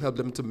sometimes you help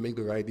them to make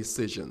the right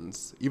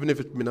decisions, even if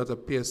it may not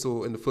appear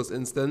so in the first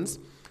instance.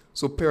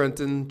 So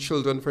parenting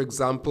children, for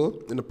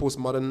example, in the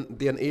postmodern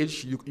day and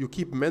age, you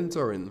keep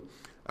mentoring,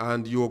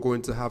 and you're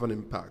going to have an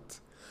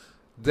impact.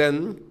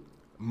 Then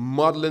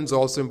modeling is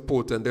also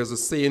important. There's a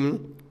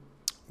saying,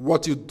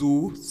 what you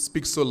do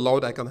speaks so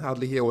loud I can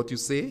hardly hear what you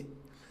say.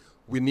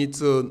 We need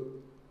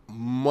to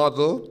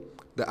model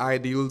the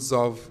ideals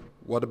of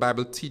what the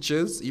Bible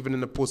teaches, even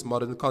in a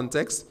postmodern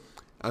context,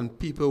 and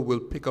people will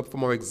pick up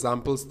from our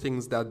examples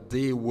things that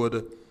they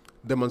would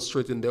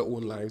demonstrate in their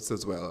own lives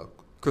as well,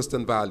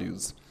 Christian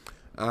values.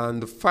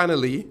 And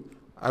finally,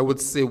 I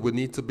would say we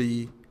need to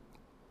be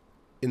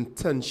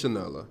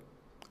intentional,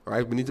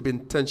 right? We need to be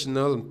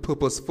intentional and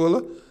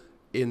purposeful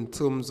in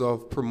terms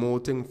of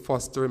promoting,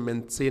 fostering,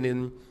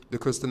 maintaining the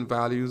Christian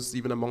values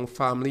even among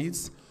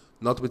families,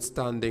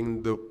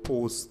 notwithstanding the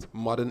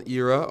post-modern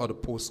era or the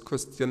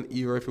post-Christian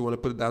era, if you want to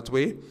put it that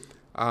way.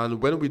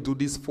 And when we do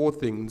these four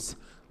things,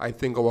 I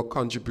think our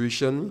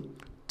contribution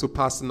to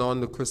passing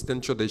on the Christian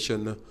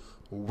tradition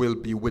will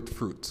be with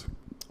fruit.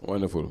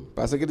 Wonderful.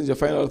 Pastor Giddens, your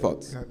final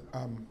thoughts?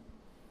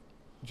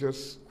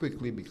 Just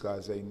quickly,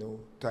 because I know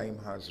time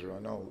has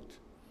run out.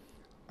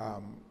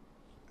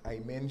 I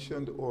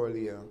mentioned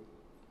earlier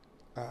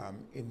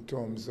in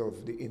terms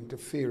of the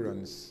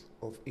interference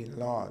of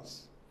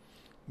in-laws,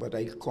 but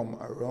I come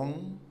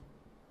around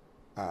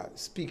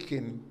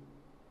speaking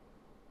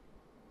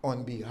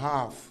on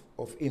behalf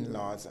of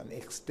in-laws and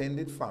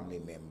extended family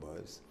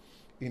members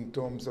in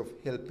terms of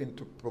helping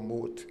to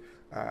promote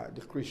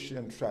the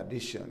Christian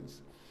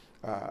traditions.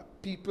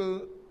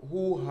 People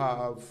who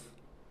have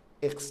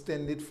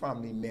extended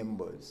family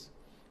members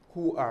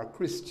who are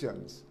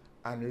Christians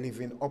and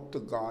living up to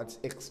God's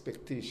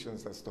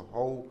expectations as to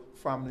how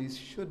families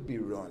should be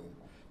run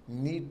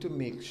need to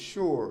make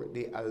sure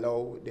they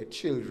allow their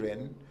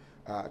children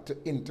to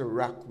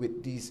interact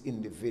with these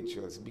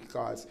individuals,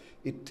 because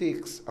it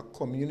takes a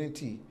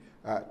community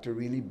to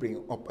really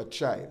bring up a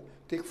child.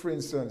 Take, for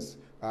instance,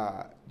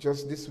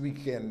 just this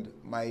weekend,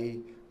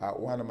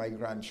 one of my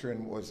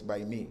grandchildren was by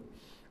me.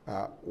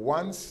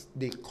 Once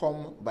they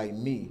come by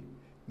me,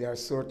 there are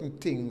certain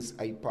things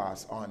I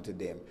pass on to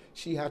them.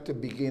 She had to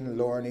begin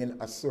learning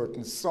a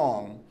certain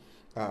song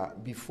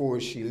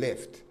before she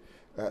left.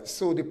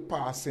 So the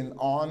passing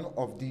on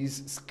of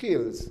these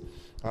skills,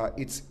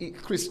 it's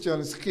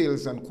Christian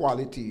skills and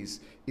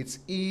qualities, it's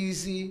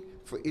easy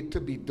for it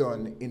to be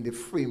done in the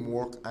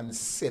framework and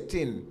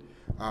setting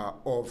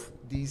of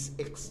these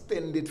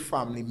extended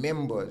family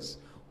members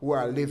who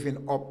are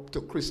living up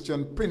to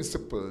Christian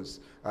principles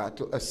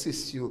to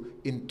assist you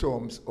in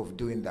terms of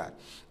doing that.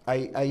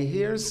 I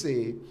hear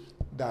say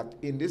that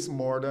in this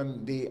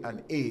modern day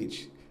and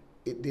age,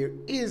 there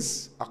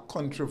is a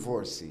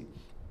controversy.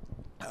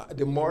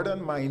 The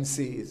modern mind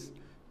says,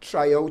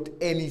 try out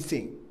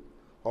anything.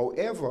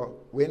 However,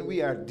 when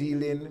we are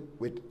dealing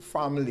with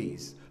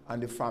families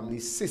and the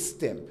family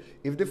system,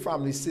 if the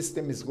family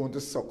system is going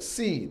to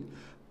succeed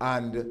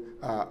and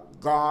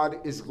God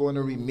is going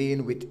to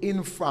remain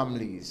within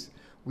families,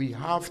 we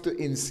have to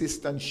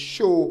insist and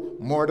show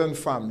modern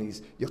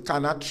families you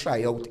cannot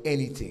try out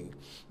anything.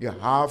 You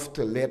have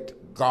to let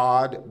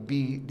God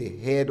be the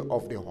head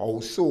of the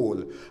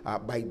household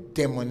by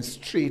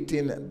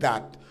demonstrating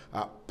that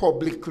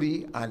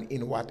publicly and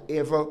in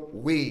whatever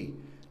way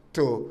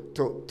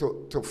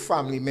to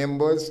family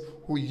members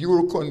who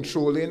you're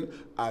controlling,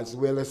 as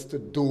well as to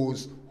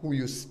those who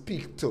you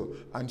speak to,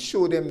 and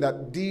show them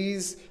that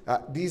these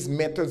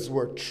methods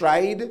were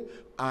tried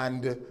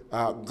and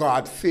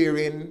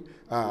God-fearing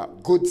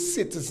good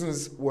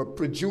citizens were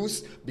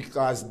produced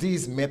because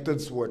these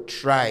methods were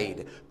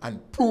tried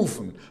and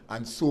proven,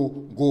 and so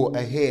go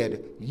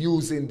ahead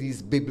using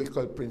these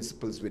biblical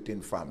principles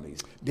within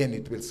families. Then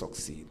it will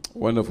succeed.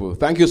 Wonderful.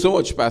 Thank you so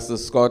much, Pastor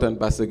Scott and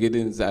Pastor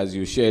Giddens, as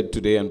you shared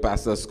today, and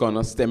Pastor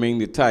Scott, stemming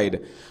the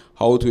tide,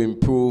 how to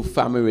improve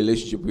family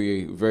relationship.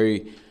 We're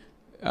very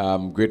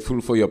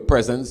grateful for your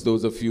presence,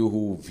 those of you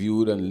who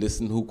viewed and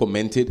listened, who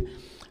commented,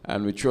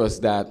 and we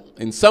trust that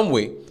in some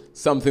way,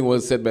 something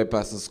was said by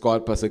Pastor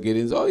Scott, Pastor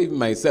Giddens, or even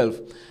myself,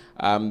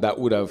 that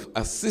would have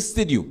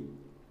assisted you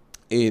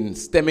in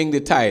stemming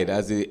the tide,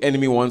 as the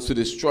enemy wants to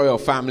destroy our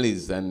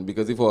families. And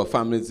because if our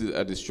families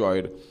are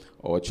destroyed,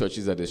 or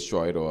churches are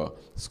destroyed, or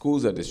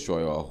schools are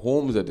destroyed, or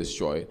homes are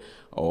destroyed,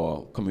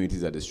 or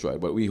communities are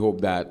destroyed. But we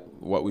hope that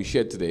what we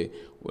shared today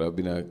would have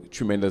been a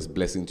tremendous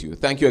blessing to you.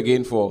 Thank you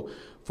again for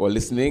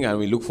listening, and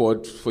we look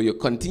forward for your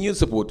continued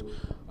support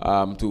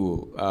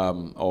to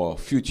our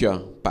future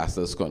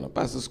Pastor's Corner.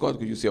 Pastor Scott,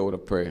 could you say a word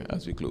of prayer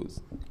as we close?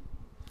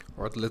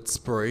 All right, let's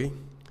pray.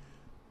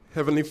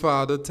 Heavenly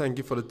Father, thank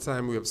you for the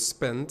time we have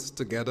spent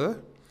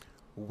together.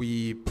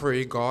 We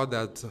pray, God,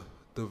 that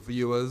the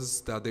viewers,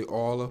 that they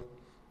all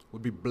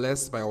would be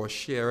blessed by our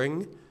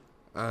sharing,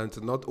 and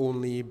to not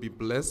only be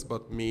blessed,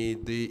 but may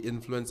they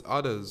influence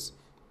others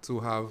to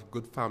have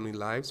good family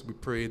lives. We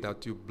pray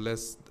that you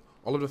bless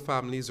all of the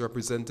families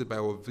represented by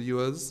our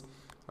viewers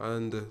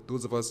and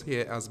those of us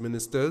here as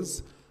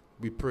ministers.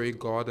 We pray,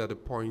 God, that the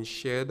points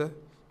shared,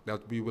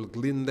 that we will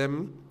glean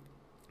them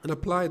and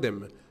apply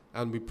them.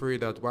 And we pray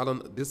that while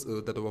on this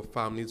earth, that our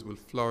families will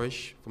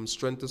flourish from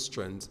strength to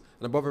strength.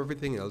 And above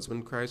everything else,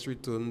 when Christ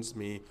returns,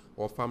 may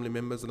our family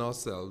members and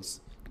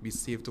ourselves be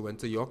safe to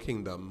enter your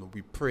kingdom.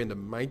 We pray in the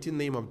mighty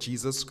name of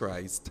Jesus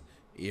Christ.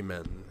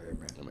 Amen.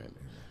 Amen. Amen.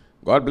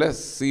 God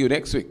bless. See you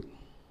next week.